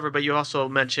lasted forever. But you also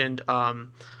mentioned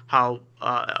how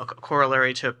a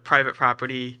corollary to private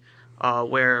property,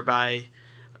 whereby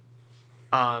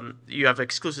you have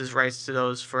exclusive rights to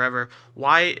those forever.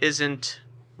 Why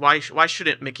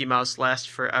shouldn't Mickey Mouse last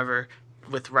forever?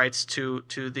 with rights to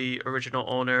the original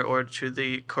owner or to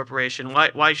the corporation.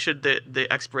 Why should the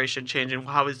expiration change, and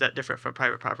how is that different from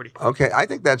private property? Okay, I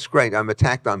think that's great. I'm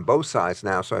attacked on both sides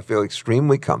now, so I feel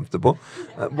extremely comfortable.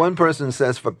 One person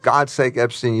says, for God's sake,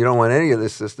 Epstein, you don't want any of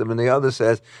this system. And the other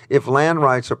says, if land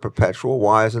rights are perpetual,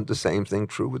 why isn't the same thing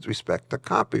true with respect to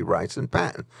copyrights and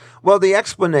patent? Well, the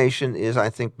explanation is, I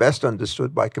think, best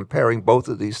understood by comparing both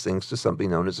of these things to something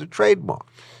known as a trademark.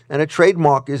 And a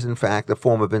trademark is, in fact, a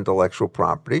form of intellectual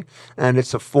property, and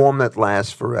it's a form that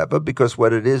lasts forever because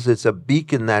what it is, it's a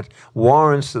beacon that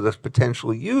warrants to the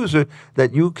potential user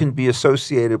that you can be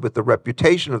associated with the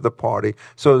reputation of the party,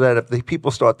 so that if the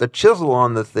people start to chisel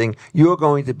on the thing, you're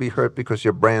going to be hurt because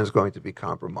your brand's going to be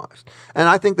compromised. And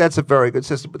I think that's a very good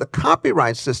system. But the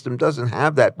copyright system doesn't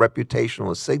have that reputational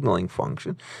or signaling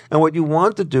function. And what you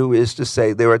want to do is to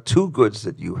say there are two goods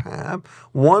that you have.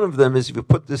 One of them is if you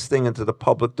put this thing into the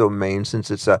public domain,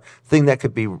 since it's a thing that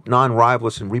could be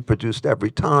non-rivalous and reproduced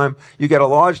every time, you get a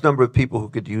large number of people who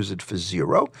could use it for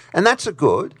zero, and that's a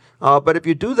good. But if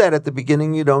you do that at the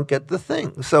beginning, you don't get the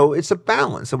thing. So it's a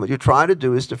balance. And what you try to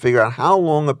do is to figure out how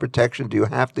long a protection do you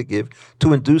have to give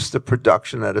to induce the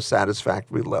production at a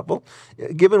satisfactory level.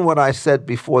 Given what I said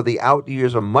before, the out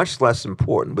years are much less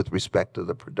important with respect to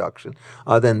the production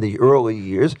than the early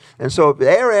years. And so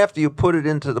thereafter you put it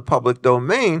into the public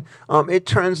domain, it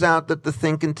turns out that the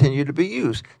thing continued to be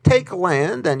used. Take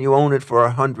land and you own it for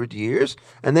 100 years,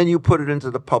 and then you put it into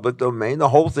the public domain. The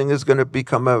whole thing is going to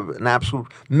become an absolute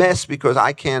mess because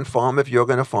I can't farm if you're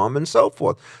going to farm and so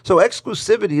forth. So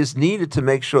exclusivity is needed to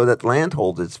make sure that land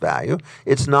holds its value.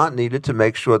 It's not needed to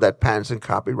make sure that patents and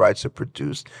copyrights are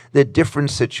produced. They're different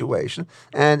situations.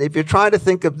 And if you try to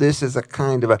think of this as a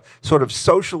kind of a sort of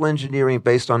social engineering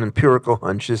based on empirical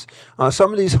hunches,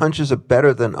 some of these hunches are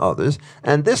better than others.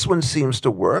 And this one seems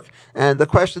to work. And the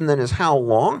question then is how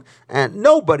long? And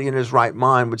nobody in his right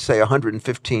mind would say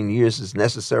 115 years is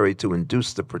necessary to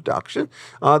induce the production.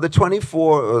 The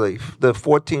 24 or the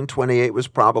 1428 was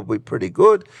probably pretty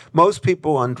good. Most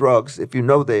people on drugs, if you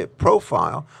know their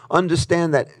profile,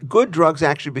 understand that good drugs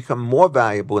actually become more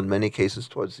valuable in many cases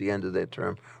towards the end of their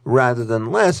term rather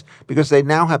than less, because they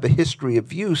now have a history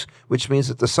of use, which means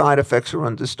that the side effects are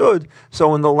understood.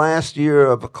 So in the last year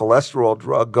of a cholesterol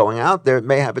drug going out there, it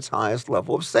may have its highest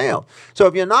level of sale. So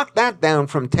if you knock that down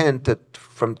from 12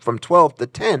 to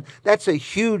 10, that's a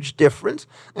huge difference.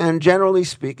 And generally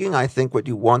speaking, I think what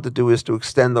you want to do is to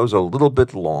extend those a little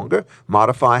bit longer,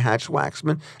 modify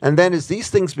Hatch-Waxman, and then as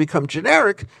these things become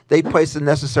generic, they place the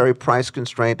necessary price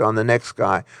constraint on the next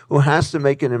guy who has to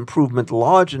make an improvement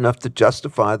large enough to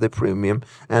justify the premium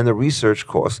and the research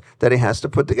costs that he has to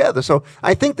put together. So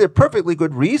I think there are perfectly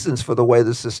good reasons for the way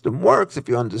the system works if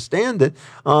you understand it.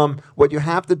 What you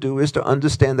have to do is to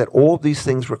understand that all these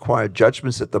things require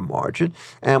judgments at the margin,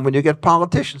 and when you get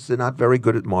politicians, they're not very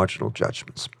good at marginal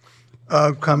judgments.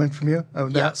 Comment from you?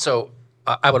 Yeah, so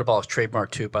I would abolish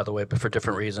trademark too, by the way, but for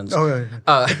different reasons. Oh,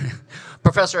 yeah.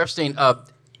 Professor Epstein.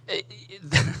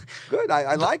 Good,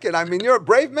 I like it. I mean, you're a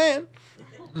brave man.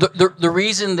 The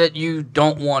reason that you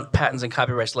don't want patents and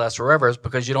copyrights to last forever is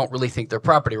because you don't really think they're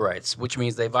property rights, which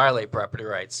means they violate property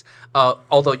rights.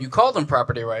 Although you call them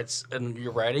property rights in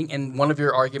your writing, and one of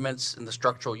your arguments in the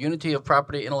structural unity of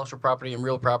property, intellectual property, and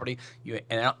real property, you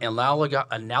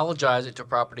analogize it to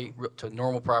property, to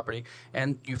normal property,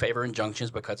 and you favor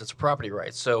injunctions because it's a property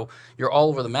right. So you're all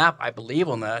over the map, I believe,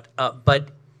 on that.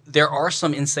 But there are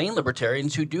some insane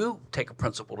libertarians who do take a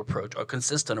principled approach, a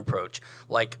consistent approach,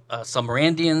 like some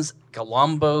Randians,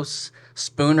 Galambos,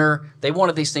 Spooner. They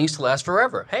wanted these things to last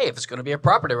forever. Hey, if it's going to be a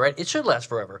property right, it should last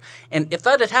forever. And if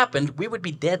that had happened, we would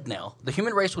be dead now. The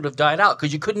human race would have died out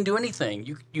because you couldn't do anything.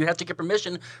 You have to get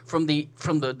permission from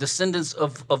the descendants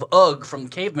of Ugg from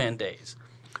caveman days.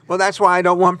 Well, that's why I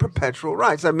don't want perpetual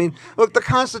rights. I mean, look, the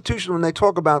Constitution, when they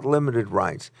talk about limited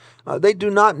rights, they do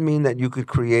not mean that you could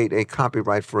create a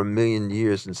copyright for 1,000,000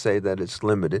 years and say that it's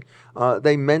limited.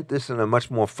 They meant this in a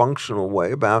much more functional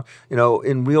way about,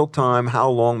 in real time, how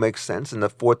long makes sense, and the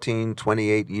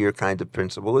 1428-year kind of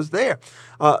principle is there.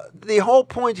 The whole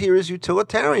point here is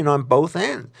utilitarian on both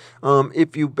ends.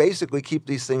 If you basically keep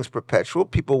these things perpetual,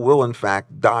 people will, in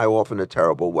fact, die off in a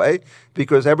terrible way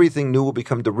because everything new will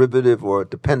become derivative or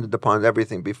dependent upon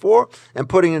everything before and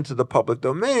putting into the public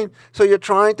domain. So you're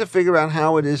trying to figure out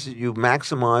how it is that you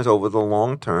maximize over the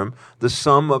long term the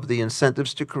sum of the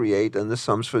incentives to create and the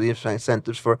sums for the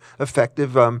incentives for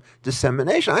effective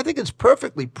dissemination. I think it's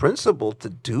perfectly principled to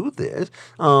do this.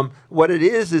 What it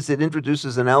is it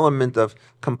introduces an element of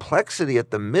complexity at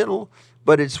the middle,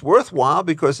 But it's worthwhile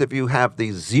because if you have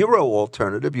the zero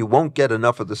alternative, you won't get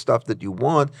enough of the stuff that you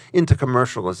want into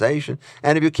commercialization.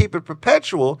 And if you keep it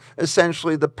perpetual,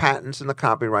 essentially the patents and the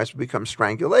copyrights will become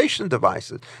strangulation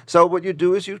devices. So what you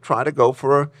do is you try to go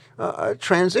for a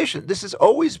transition. This has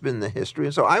always been the history.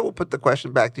 And so I will put the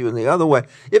question back to you in the other way.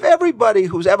 If everybody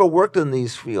who's ever worked in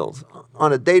these fields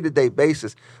on a day-to-day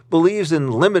basis believes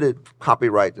in limited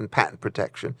copyright and patent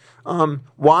protection,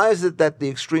 why is it that the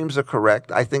extremes are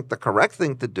correct? I think the correct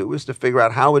thing to do is to figure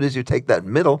out how it is you take that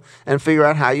middle and figure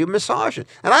out how you massage it.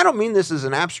 And I don't mean this as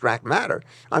an abstract matter.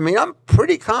 I mean, I'm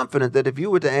pretty confident that if you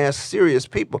were to ask serious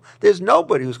people, there's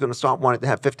nobody who's going to start wanting to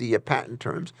have 50-year patent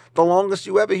terms. The longest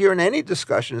you ever hear in any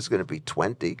discussion is going to be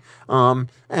 20. And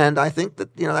I think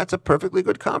that, that's a perfectly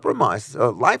good compromise.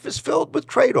 Life is filled with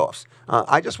trade-offs.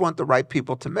 I just want the right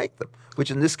people to make them,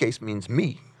 which in this case means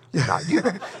me, not you.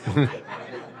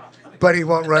 But he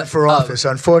won't run for office,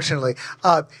 unfortunately.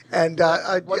 One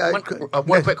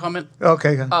quick comment.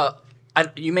 Okay. Go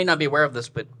ahead. You may not be aware of this,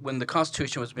 but when the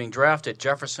Constitution was being drafted,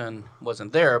 Jefferson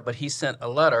wasn't there, but he sent a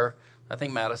letter, I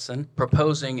think Madison,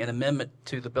 proposing an amendment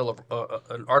to the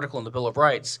an article in the Bill of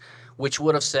Rights, which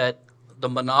would have said the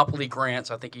monopoly grants,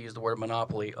 I think he used the word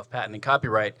monopoly, of patent and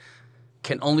copyright,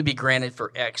 can only be granted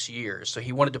for X years. So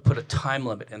he wanted to put a time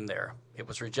limit in there. It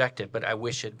was rejected, but I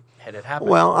wish it had happened.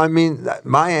 Well, I mean,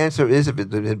 my answer is if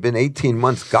it had been 18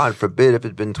 months, God forbid, if it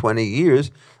had been 20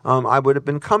 years, I would have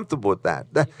been comfortable with that.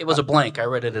 It was a blank. I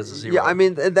read it as a zero. Yeah, I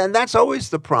mean, and that's always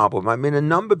the problem. I mean, a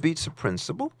number beats a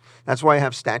principle. That's why you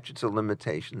have statutes of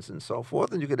limitations and so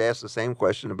forth. And you could ask the same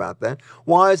question about that.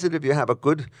 Why is it if you have a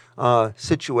good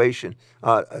situation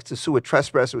to sue a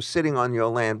trespasser who's sitting on your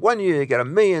land, 1 year you get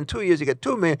 $1 million, 2 years you get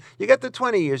 $2 million, you get to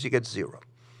 20 years you get zero?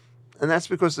 And that's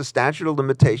because the statute of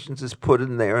limitations is put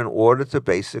in there in order to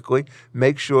basically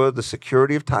make sure the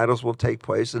security of titles will take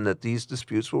place and that these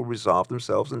disputes will resolve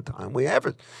themselves in timely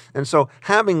effort. And so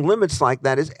having limits like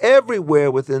that is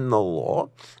everywhere within the law.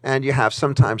 And you have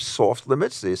sometimes soft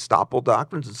limits, the estoppel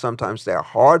doctrines, and sometimes they're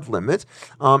hard limits.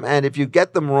 And if you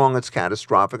get them wrong, it's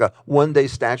catastrophic. A one-day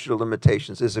statute of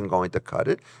limitations isn't going to cut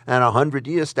it. And a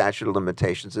 100-year statute of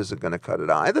limitations isn't going to cut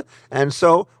it either. And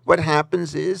so what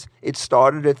happens is it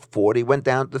started at 40, went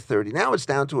down to 30. Now it's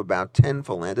down to about 10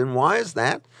 for land. And why is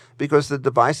that? Because the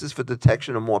devices for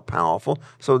detection are more powerful,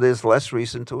 so there's less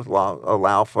reason to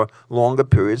allow for longer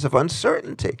periods of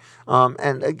uncertainty.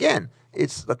 And again,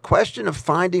 it's the question of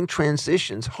finding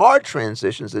transitions. Hard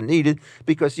transitions are needed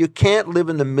because you can't live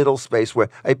in the middle space where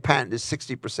a patent is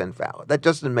 60% valid. That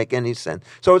doesn't make any sense.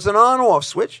 So it's an on-off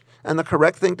switch, and the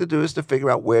correct thing to do is to figure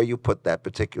out where you put that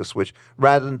particular switch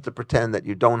rather than to pretend that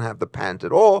you don't have the patent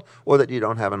at all or that you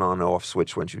don't have an on-off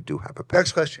switch once you do have a patent.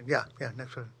 Next question. Yeah,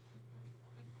 next question.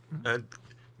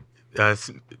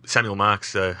 Samuel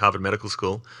Marks, Harvard Medical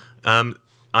School. I'm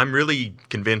really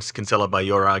convinced, Kinsella, by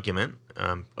your argument.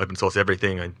 Open source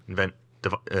everything, I invent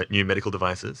new medical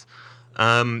devices.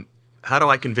 How do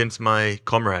I convince my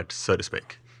comrade, so to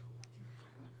speak?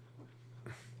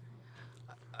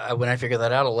 When I figure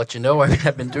that out, I'll let you know. I mean,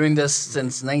 I've been doing this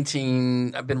since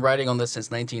I've been writing on this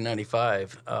since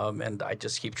 1995, and I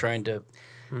just keep trying to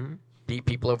beat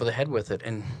people over the head with it.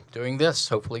 And doing this,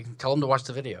 hopefully, tell them to watch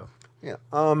the video. Yeah.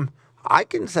 I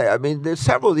can say, I mean, there's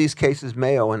several of these cases,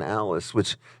 Mayo and Alice,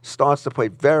 which starts to play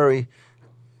very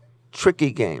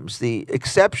tricky games. The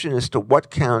exception as to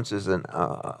what counts as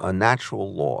a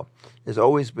natural law has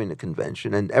always been a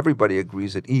convention, and everybody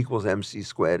agrees that E equals MC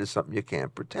squared is something you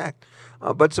can't protect.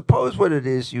 But suppose what it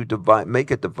is, you make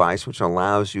a device which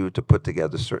allows you to put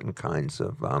together certain kinds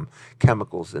of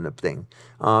chemicals in a thing.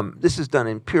 This is done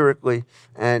empirically,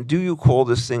 and do you call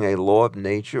this thing a law of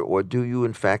nature, or do you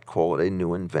in fact call it a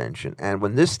new invention? And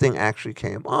when this thing actually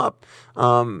came up,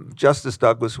 Justice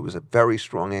Douglas, who was a very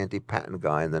strong anti-patent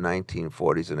guy in the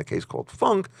 1940s in a case called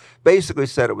Funk, basically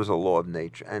said it was a law of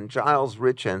nature. And Giles,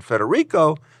 Rich, and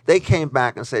Federico, they came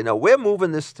back and said, no, we're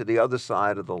moving this to the other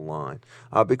side of the line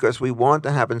because we want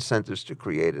to have incentives to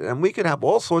create it. And we could have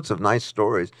all sorts of nice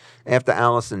stories after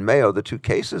Alice and Mayo, the two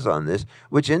cases on this,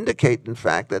 which indicate, in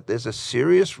fact, that there's a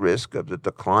serious risk of the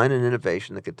decline in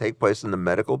innovation that could take place in the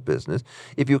medical business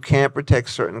if you can't protect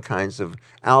certain kinds of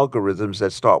algorithms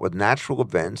that start with natural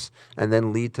events and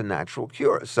then lead to natural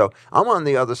cures. So I'm on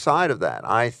the other side of that.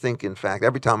 I think, in fact,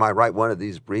 every time I write one of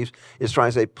these briefs, is trying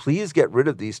to say, please get rid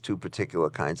of these two particular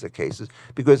kinds of cases,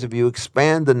 because if you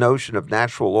expand the notion of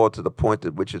natural law to the point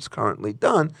at which it's currently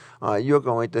done, you're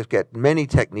going to get many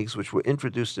techniques which were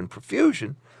introduced in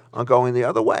profusion going the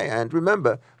other way. And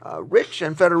remember, Rich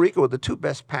and Federico were the two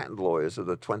best patent lawyers of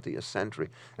the 20th century.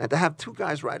 And to have two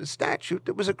guys write a statute,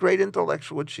 it was a great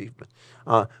intellectual achievement.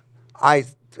 I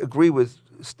agree with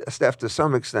Steph to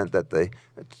some extent that the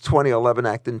 2011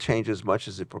 Act didn't change as much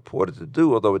as it purported to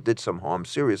do, although it did some harm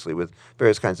seriously with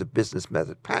various kinds of business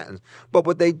method patents. But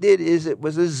what they did is it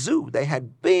was a zoo. They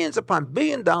had billions upon $1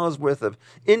 billion worth of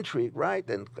intrigue, right,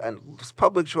 and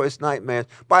public choice nightmares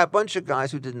by a bunch of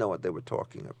guys who didn't know what they were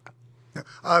talking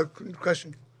about.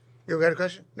 Question? You got a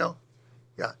question? No?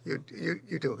 Yeah,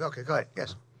 you do. Okay, go ahead.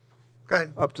 Yes. Go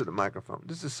ahead. Up to the microphone.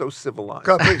 This is so civilized.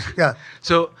 Go, please. Yeah.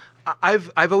 So I've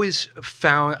always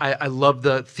found I love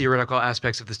the theoretical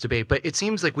aspects of this debate, but it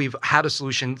seems like we've had a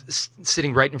solution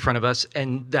sitting right in front of us,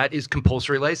 and that is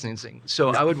compulsory licensing. So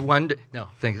I would wonder. No,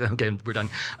 thanks. Okay, we're done.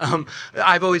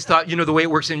 I've always thought, the way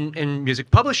it works in music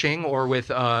publishing or with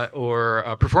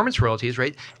performance royalties,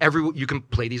 right? You can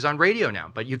play these on radio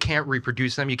now, but you can't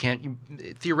reproduce them. You can't.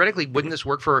 Theoretically, wouldn't this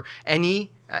work for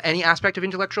any aspect of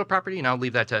intellectual property? And I'll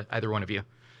leave that to either one of you.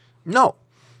 No.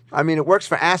 I mean, it works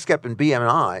for ASCAP and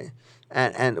BMI,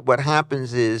 and what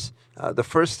happens is the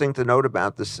first thing to note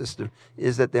about the system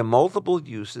is that there are multiple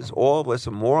uses, all of us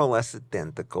are more or less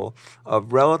identical,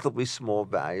 of relatively small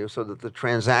value, so that the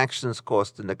transactions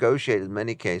cost to negotiate in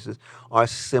many cases are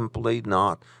simply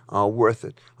not worth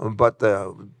it. But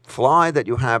the fly that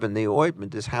you have in the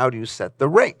ointment is how do you set the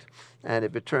rate? And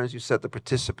if it turns you set the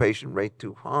participation rate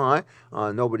too high,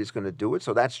 nobody's going to do it.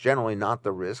 So that's generally not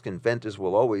the risk. Inventors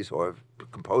will always, or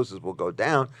composers will go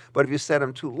down. But if you set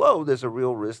them too low, there's a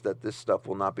real risk that this stuff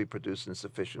will not be produced in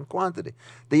sufficient quantity.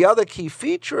 The other key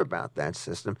feature about that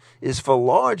system is for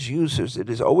large users, it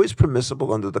is always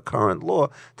permissible under the current law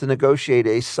to negotiate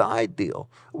a side deal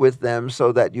with them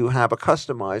so that you have a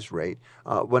customized rate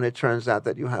when it turns out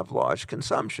that you have large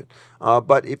consumption.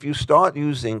 But if you start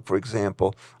using, for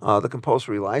example, the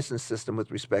compulsory license system with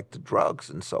respect to drugs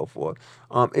and so forth,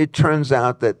 it turns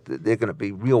out that there are going to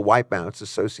be real wipeouts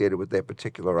associated with their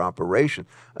particular operation,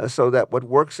 so that what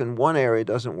works in one area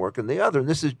doesn't work in the other. And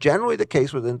this is generally the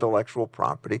case with intellectual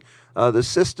property. The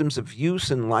systems of use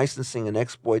and licensing and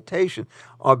exploitation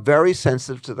are very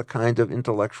sensitive to the kind of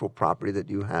intellectual property that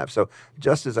you have. So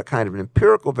just as a kind of an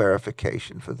empirical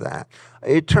verification for that,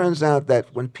 it turns out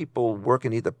that when people work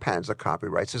in either patents or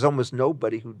copyrights, there's almost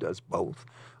nobody who does both.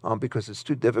 Because it's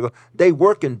too difficult. They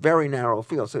work in very narrow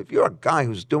fields. So if you're a guy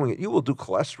who's doing it, you will do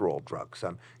cholesterol drugs.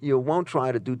 You won't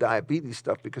try to do diabetes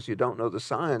stuff because you don't know the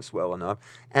science well enough.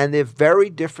 And they're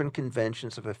very different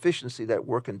conventions of efficiency that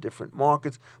work in different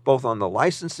markets, both on the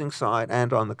licensing side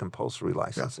and on the compulsory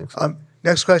licensing side.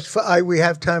 Next question. We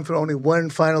have time for only one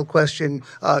final question.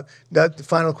 The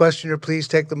final questioner, please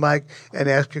take the mic and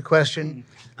ask your question.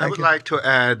 I would like to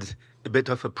add a bit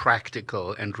of a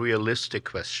practical and realistic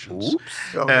questions,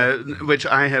 which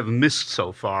I have missed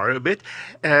so far a bit.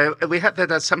 We had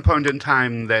that at some point in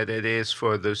time that it is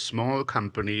for the small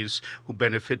companies who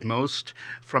benefit most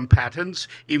from patents,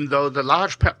 even though the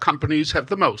large companies have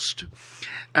the most.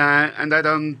 And I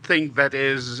don't think that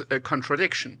is a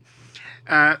contradiction.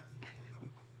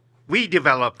 We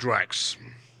develop drugs,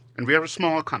 and we are a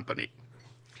small company.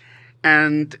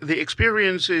 And the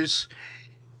experience is,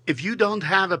 if you don't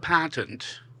have a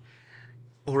patent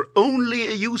or only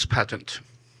a use patent,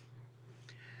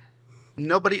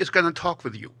 nobody is going to talk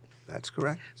with you. That's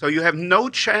correct. So you have no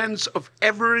chance of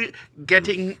ever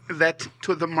getting that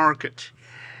to the market.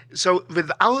 So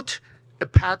without a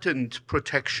patent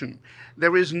protection,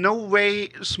 there is no way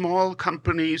small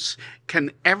companies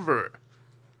can ever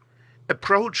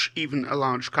approach even a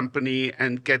large company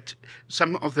and get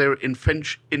some of their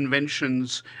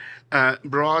inventions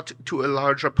brought to a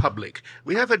larger public.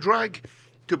 We have a drug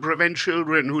to prevent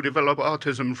children who develop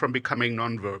autism from becoming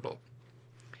nonverbal.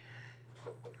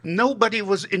 Nobody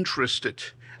was interested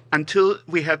until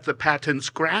we had the patents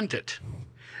granted.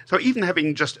 So even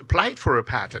having just applied for a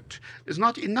patent is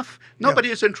not enough. Nobody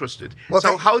is interested. Well,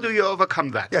 so how do you overcome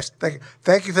that? Yes, thank you.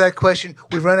 Thank you for that question.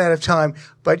 We've run out of time,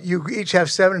 but you each have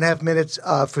 7.5 minutes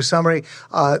for summary.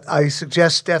 I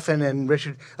suggest Stefan and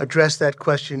Richard address that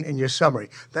question in your summary.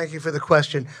 Thank you for the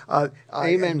question.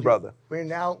 Amen, brother. We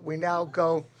now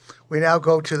go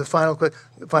to the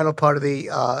final part of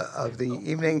the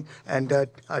evening and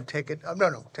take it.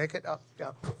 Take it up.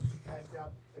 Yeah. And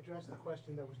address the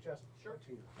question that was just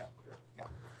to you.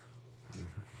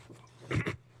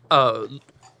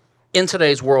 In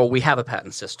today's world, we have a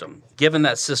patent system. Given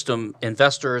that system,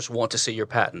 investors want to see your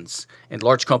patents, and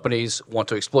large companies want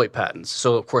to exploit patents.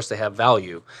 So, of course, they have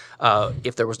value.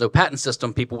 If there was no patent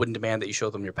system, people wouldn't demand that you show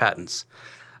them your patents.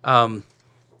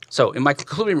 So in my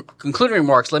concluding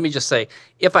remarks, let me just say,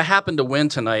 if I happen to win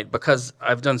tonight, because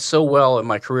I've done so well in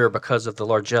my career because of the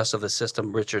largesse of the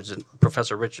system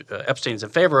Professor Epstein's in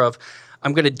favor of,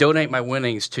 I'm going to donate my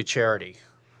winnings to charity.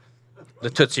 the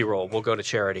Tootsie Roll. We'll go to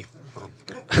charity.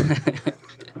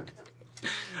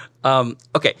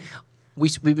 Okay,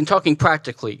 we've been talking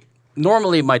practically.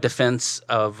 Normally, my defense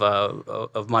of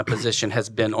my position has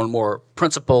been on more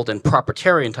principled and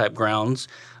proprietarian type grounds,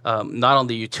 not on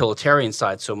the utilitarian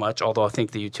side so much, although I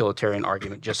think the utilitarian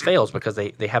argument just fails because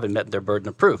they haven't met their burden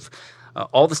of proof.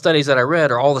 All the studies that I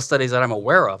read are all the studies that I'm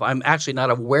aware of. I'm actually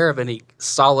not aware of any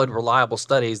solid, reliable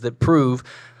studies that prove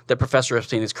that Professor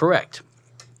Epstein is correct.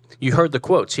 You heard the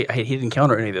quotes. He didn't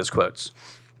counter any of those quotes.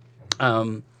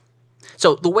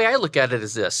 So the way I look at it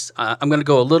is this. I'm going to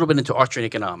go a little bit into Austrian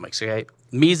economics. Okay,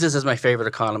 Mises is my favorite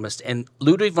economist, and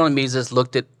Ludwig von Mises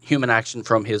looked at human action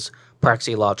from his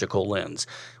praxeological lens,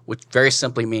 which very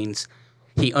simply means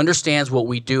he understands what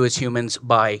we do as humans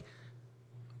by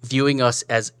viewing us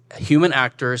as human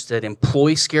actors that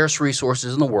employ scarce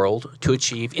resources in the world to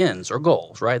achieve ends or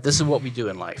goals, right? This is what we do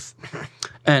in life.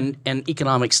 And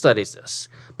economics studies this.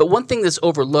 But one thing that's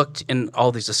overlooked in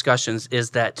all these discussions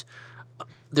is that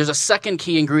there's a second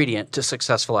key ingredient to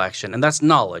successful action, and that's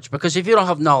knowledge. Because if you don't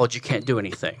have knowledge, you can't do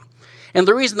anything. And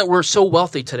the reason that we're so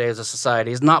wealthy today as a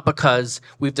society is not because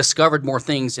we've discovered more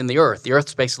things in the earth. The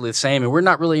earth's basically the same, and we're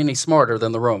not really any smarter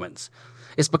than the Romans.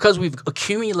 It's because we've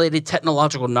accumulated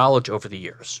technological knowledge over the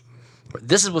years.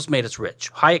 This is what's made us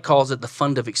rich. Hayek calls it the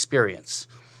fund of experience.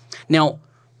 Now,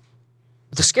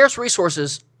 the scarce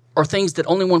resources are things that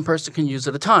only one person can use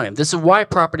at a time. This is why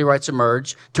property rights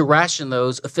emerge, to ration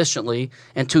those efficiently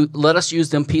and to let us use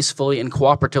them peacefully and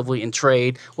cooperatively in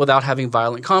trade without having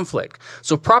violent conflict.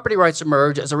 So property rights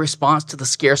emerge as a response to the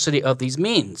scarcity of these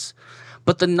means.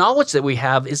 But the knowledge that we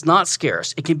have is not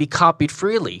scarce. It can be copied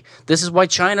freely. This is why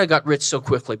China got rich so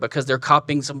quickly, because they're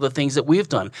copying some of the things that we've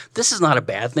done. This is not a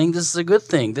bad thing. This is a good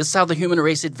thing. This is how the human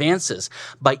race advances,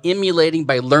 by emulating,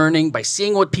 by learning, by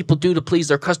seeing what people do to please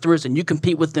their customers, and you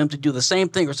compete with them to do the same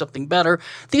thing or something better.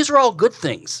 These are all good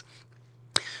things.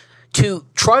 To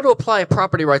try to apply a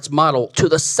property rights model to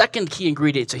the second key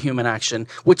ingredient to human action,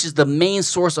 which is the main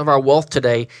source of our wealth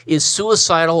today, is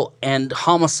suicidal and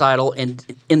homicidal and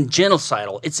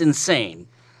genocidal. It's insane.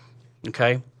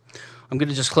 Okay? I'm going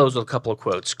to just close with a couple of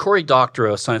quotes. Cory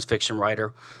Doctorow, a science fiction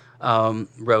writer,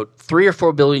 wrote, 3 or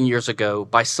 4 billion years ago,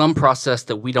 by some process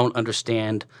that we don't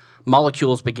understand,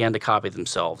 molecules began to copy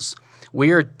themselves.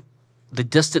 We are the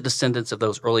distant descendants of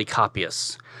those early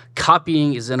copyists.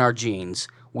 Copying is in our genes.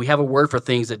 We have a word for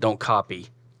things that don't copy: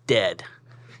 dead.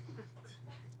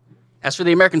 As for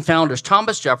the American founders,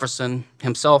 Thomas Jefferson,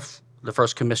 himself the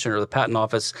first commissioner of the Patent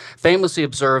Office, famously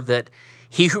observed that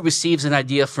he who receives an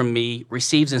idea from me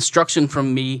receives instruction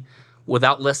from me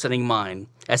without lessening mine,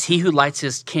 as he who lights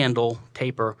his candle,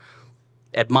 taper,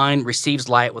 at mine receives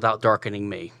light without darkening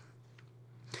me.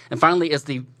 And finally, as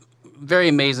the very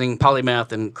amazing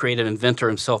polymath and creative inventor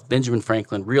himself, Benjamin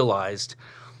Franklin, realized,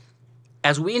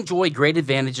 as we enjoy great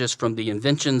advantages from the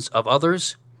inventions of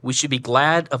others, we should be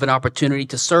glad of an opportunity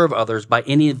to serve others by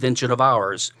any invention of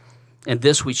ours, and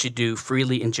this we should do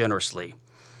freely and generously.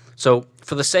 So,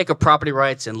 for the sake of property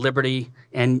rights and liberty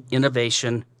and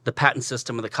innovation, the patent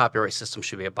system and the copyright system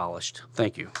should be abolished.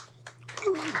 Thank you.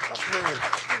 You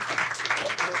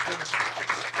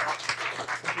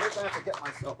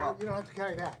don't have to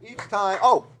carry that. Each time,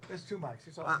 There's 2 mics.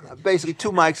 It's all basically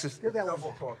 2 mics. Give that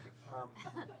one.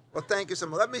 Well, thank you so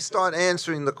much. Let me start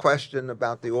answering the question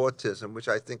about the autism, which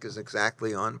I think is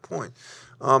exactly on point.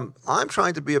 I'm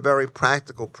trying to be a very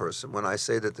practical person when I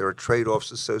say that there are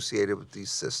trade-offs associated with these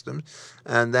systems,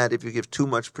 and that if you give too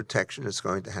much protection, it's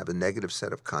going to have a negative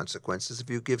set of consequences.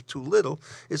 If you give too little,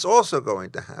 it's also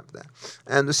going to have that.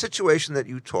 And the situation that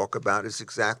you talk about is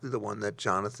exactly the one that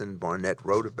Jonathan Barnett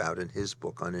wrote about in his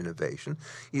book on innovation.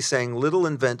 He's saying little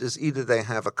inventors, either they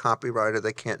have a copyright or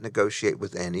they can't negotiate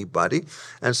with anybody,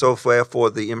 and so therefore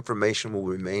the information will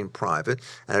remain private.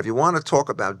 And if you want to talk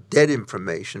about dead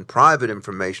information, private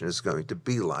information is going to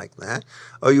be like that,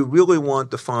 or you really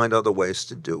want to find other ways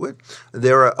to do it,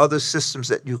 there are other systems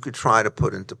that you could try to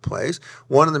put into place.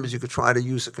 One of them is you could try to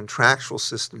use a contractual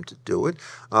system to do it,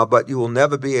 but you will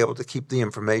never be able to keep the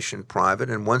information private,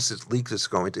 and once it's leaked, it's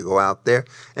going to go out there.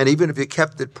 And even if you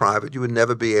kept it private, you would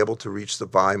never be able to reach the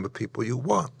volume of people you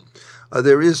want.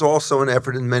 There is also an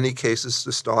effort in many cases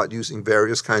to start using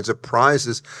various kinds of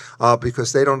prizes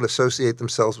because they don't associate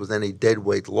themselves with any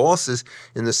deadweight losses,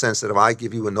 in the sense that if I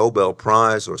give you a Nobel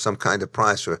Prize or some kind of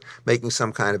prize for making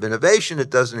some kind of innovation, it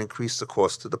doesn't increase the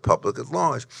cost to the public at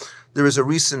large. There is a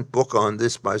recent book on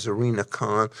this by Zarina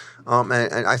Khan,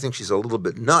 and I think she's a little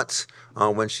bit nuts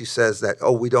when she says that,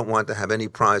 we don't want to have any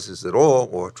prizes at all,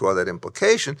 or draw that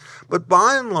implication. But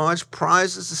by and large,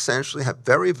 prizes essentially have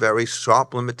very, very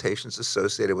sharp limitations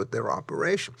associated with their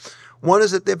operation. One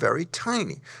is that they're very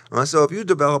tiny. So if you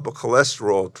develop a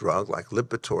cholesterol drug like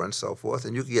Lipitor and so forth,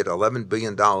 and you can get $11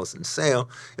 billion in sale,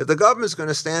 if the government's going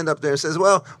to stand up there and says,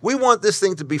 well, we want this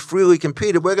thing to be freely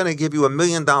competed, we're going to give you $1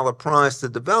 million prize to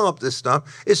develop this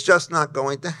stuff, it's just not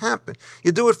going to happen.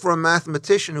 You do it for a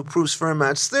mathematician who proves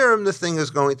Fermat's theorem, the thing is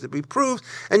going to be proved,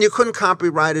 and you couldn't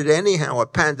copyright it anyhow or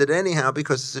patent it anyhow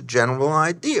because it's a general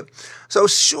idea. So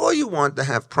sure, you want to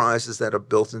have prizes that are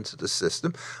built into the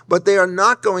system, but they are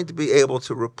not going to be able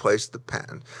to replace the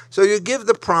patent. So you give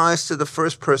the prize to the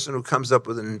first person who comes up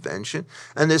with an invention,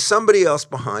 and there's somebody else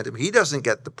behind him. He doesn't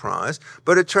get the prize,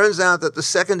 but it turns out that the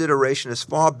second iteration is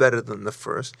far better than the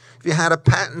first. If you had a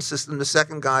patent system, the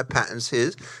second guy patents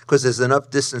his because there's enough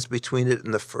distance between it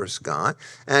and the first guy,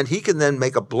 and he can then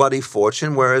make a bloody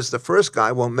fortune, whereas the first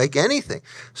guy won't make anything.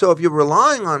 So if you're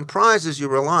relying on prizes, you're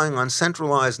relying on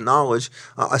centralized knowledge,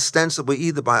 ostensibly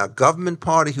either by a government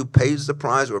party who pays the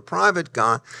prize or a private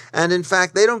guy, and in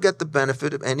fact, they don't get the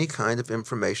benefit of any kind of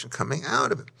information coming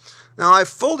out of it. Now, I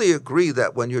fully agree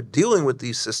that when you're dealing with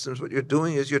these systems, what you're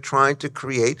doing is you're trying to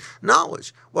create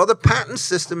knowledge. Well, the patent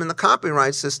system and the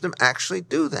copyright system actually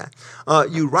do that.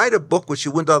 You write a book which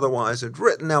you wouldn't otherwise have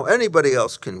written. Now, anybody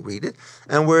else can read it.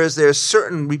 And whereas there's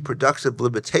certain reproductive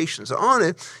limitations on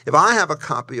it, if I have a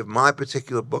copy of my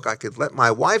particular book, I could let my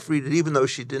wife read it even though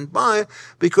she didn't buy it,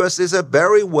 because there's a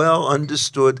very well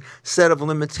understood set of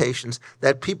limitations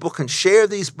that people can share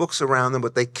these books around them.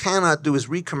 What they cannot do is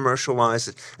re-commercialize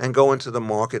it and go into the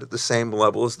market at the same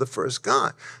level as the first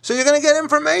guy. So you're going to get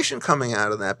information coming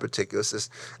out of that particular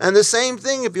system. And the same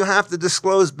thing if you have to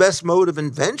disclose best mode of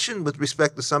invention with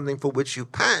respect to something for which you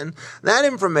patent, that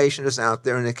information is out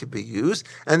there and it can be used.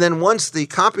 And then once the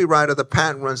copyright of the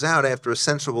patent runs out after a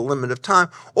sensible limit of time,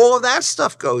 all of that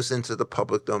stuff goes into the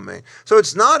public domain. So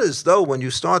it's not as though when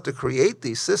you start to create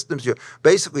these systems, you're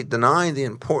basically denying the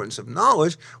importance of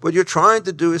knowledge. What you're trying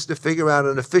to do is to figure out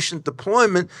an efficient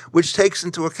deployment which takes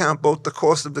into account both the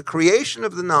cost of the creation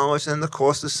of the knowledge and the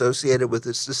cost associated with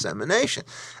its dissemination.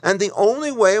 And the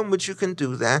only way in which you can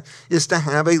do that is to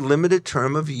have a limited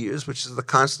term of years, which is the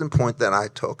constant point that I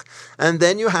took. And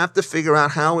then you have to figure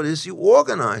out how it is you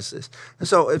organize this. And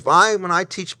so when I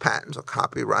teach patents or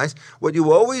copyrights, what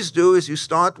you always do is you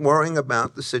start worrying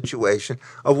about the situation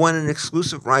of when an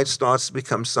exclusive right starts to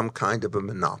become some kind of a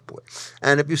monopoly.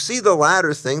 And if you see the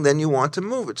latter thing, then you want to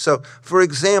move it. So, for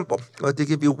example, to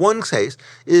give you one case,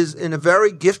 is in a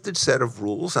very gifted set of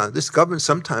rules. This government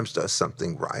sometimes does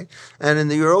something right. And in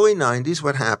the early 90s,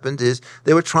 what happened is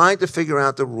they were trying to figure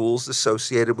out the rules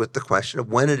associated with the question of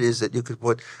when it is that you could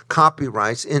put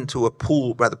copyrights into a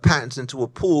pool, rather patents into a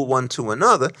pool one to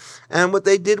another. And what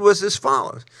they did was as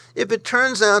follows. If it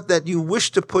turns out that you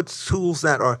wish to put tools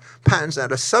that are patents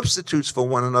that are substitutes for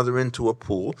one another into a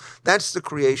pool, that's the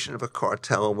creation of a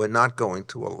cartel, and we're not going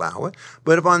to allow it.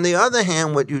 But if, on the other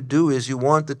hand, what you do is you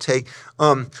want to take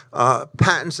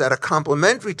patents that are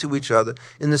complementary to each other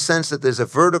in the sense that there's a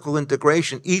vertical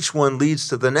integration, each one leads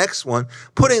to the next one,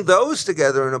 putting those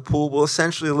together in a pool will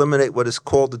essentially eliminate what is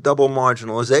called the double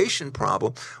marginalization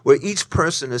problem, where each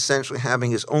person essentially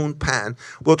having his own patent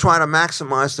will try to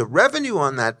maximize the revenue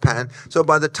on that patent. So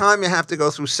by the time you have to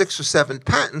go through 6 or 7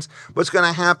 patents, what's going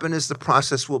to happen is the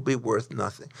process will be worth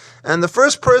nothing. And the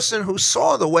first person who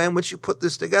saw the way in which you put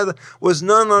this together was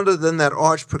none other than that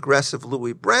arch progressive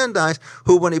Louis Brandeis,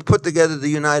 who, when he put together the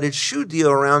United Shoe Deal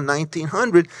around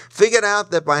 1900, figured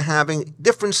out that by having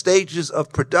different stages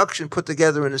of production put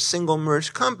together in a single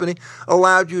merged company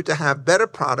allowed you to have better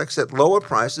products at lower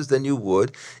prices than you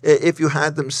would if you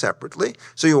had them separately.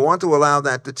 So you want to allow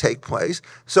that to take place.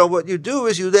 So what you do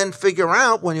is you then figure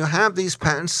out, when you have these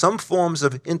patents, some forms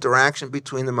of interaction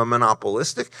between them are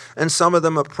monopolistic and some of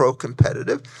them are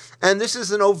pro-competitive. And this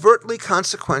is an overtly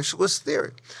consequentialist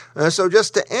theory. So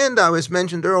just to end, I was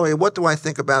mentioned earlier, what do I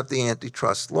think about the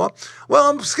antitrust law? Well,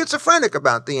 I'm schizophrenic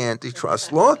about the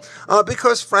antitrust law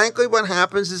because, frankly, what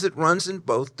happens is it runs in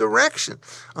both directions.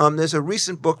 There's a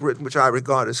recent book written, which I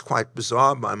regard as quite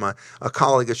bizarre, by my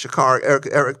colleague at Chicago,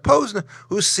 Eric Posner,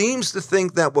 who seems to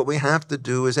think that what we have to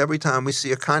do is every time we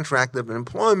see a contract of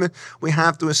employment, we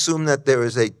have to assume that there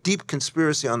is a deep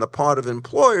conspiracy on the part of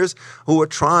employers who are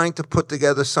trying to put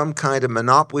together some kind of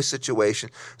monopoly situation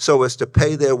so as to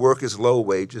pay their workers low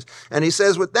wages. And he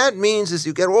says what that means is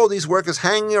you get all these workers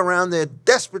hanging around there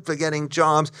desperate for getting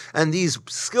jobs, and these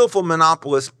skillful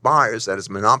monopolist buyers, that is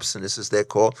monopsonists as they're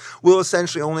called, will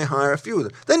essentially only hire a few of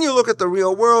them. Then you look at the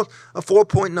real world,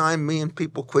 4.9 million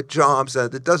people quit jobs. There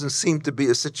doesn't seem to be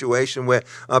a situation where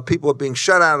people are being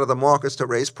shut out of the markets to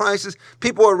raise prices.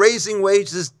 People are raising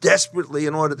wages desperately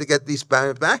in order to get these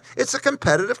back. It's a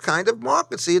competitive kind of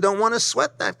market, so you don't want to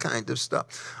sweat that kind of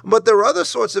stuff. But there are other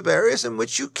sorts of areas in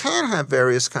which you can have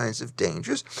various kinds of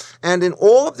dangers. And in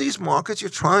all of these markets, you're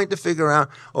trying to figure out,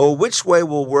 which way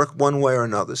will work one way or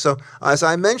another. So as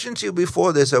I mentioned to you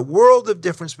before, there's a world of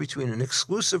difference between an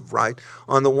exclusive right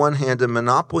on the one hand and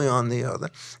monopoly on the other.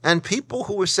 And people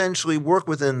who essentially work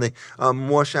within the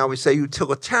more, shall we say,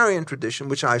 utilitarian tradition,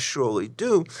 which I surely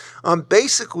do,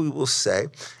 basically will say,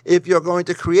 if you're going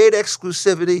to create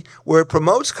exclusivity where it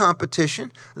promotes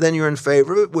competition, then you're in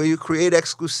favor of it. Where you create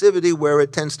exclusivity where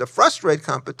it tends to frustrate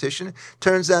competition, it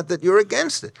turns out that you're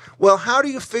against it. Well, how do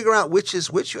you figure out which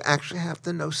is which? You actually have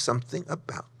to know something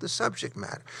about the subject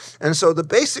matter. And so the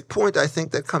basic point I think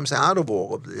that comes out of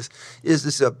all of this is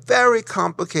this a very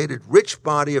complicated, rich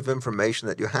body of information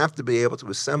that you have to be able to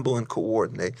assemble and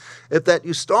coordinate. If that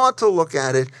you start to look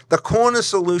at it, the corner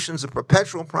solutions of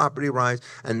perpetual property rights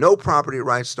and no property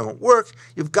rights don't work.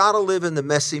 You've got to live in the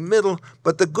messy middle.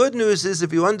 But the good news is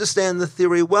if you understand the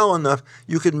theory well enough,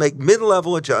 you can make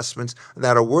mid-level adjustments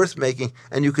that are worth making,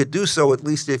 and you could do so at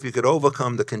least if you could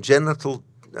overcome the congenital,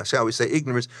 shall we say,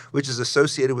 ignorance, which is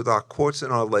associated with our courts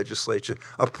and our legislature,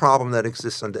 a problem that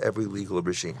exists under every legal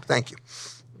regime. Thank you.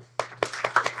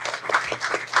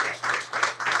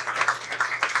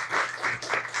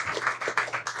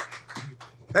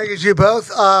 Thank you to you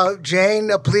both. Jane,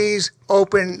 please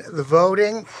open the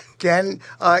voting. Again,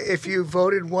 if you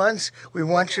voted once, we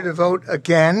want you to vote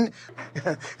again.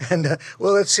 And,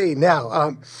 well, let's see.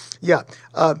 Now,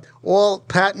 all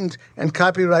patent and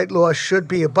copyright laws should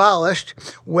be abolished.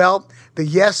 Well, the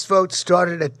yes vote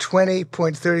started at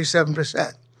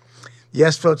 20.37%.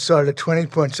 Yes vote started at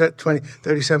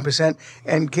 37%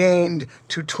 and gained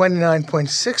to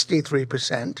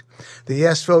 29.63%. The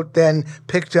yes vote then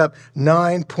picked up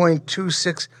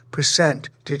 9.26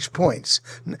 percentage points.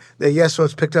 The yes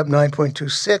votes picked up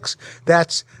 9.26.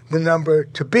 That's the number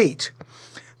to beat.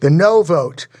 The no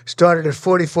vote started at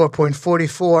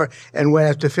 44.44 and went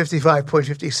up to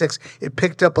 55.56. It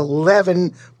picked up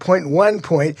 11.1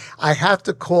 point. I have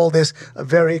to call this a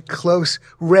very close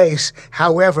race.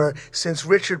 However, since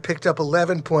Richard picked up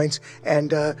 11 points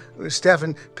and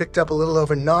Stefan picked up a little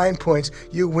over 9 points,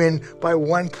 you win by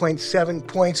 1.7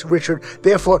 points, Richard.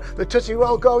 Therefore, the Tootsie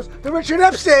Roll goes to Richard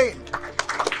Epstein.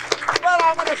 Well,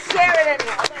 I'm going to share it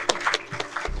anyhow.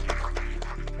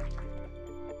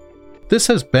 This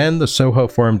has been the Soho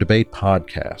Forum Debate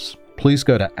Podcast. Please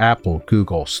go to Apple,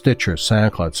 Google, Stitcher,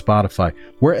 SoundCloud, Spotify,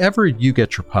 wherever you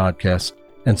get your podcasts,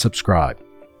 and subscribe.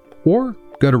 Or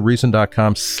go to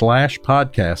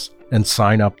reason.com/podcast and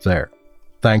sign up there.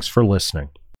 Thanks for listening.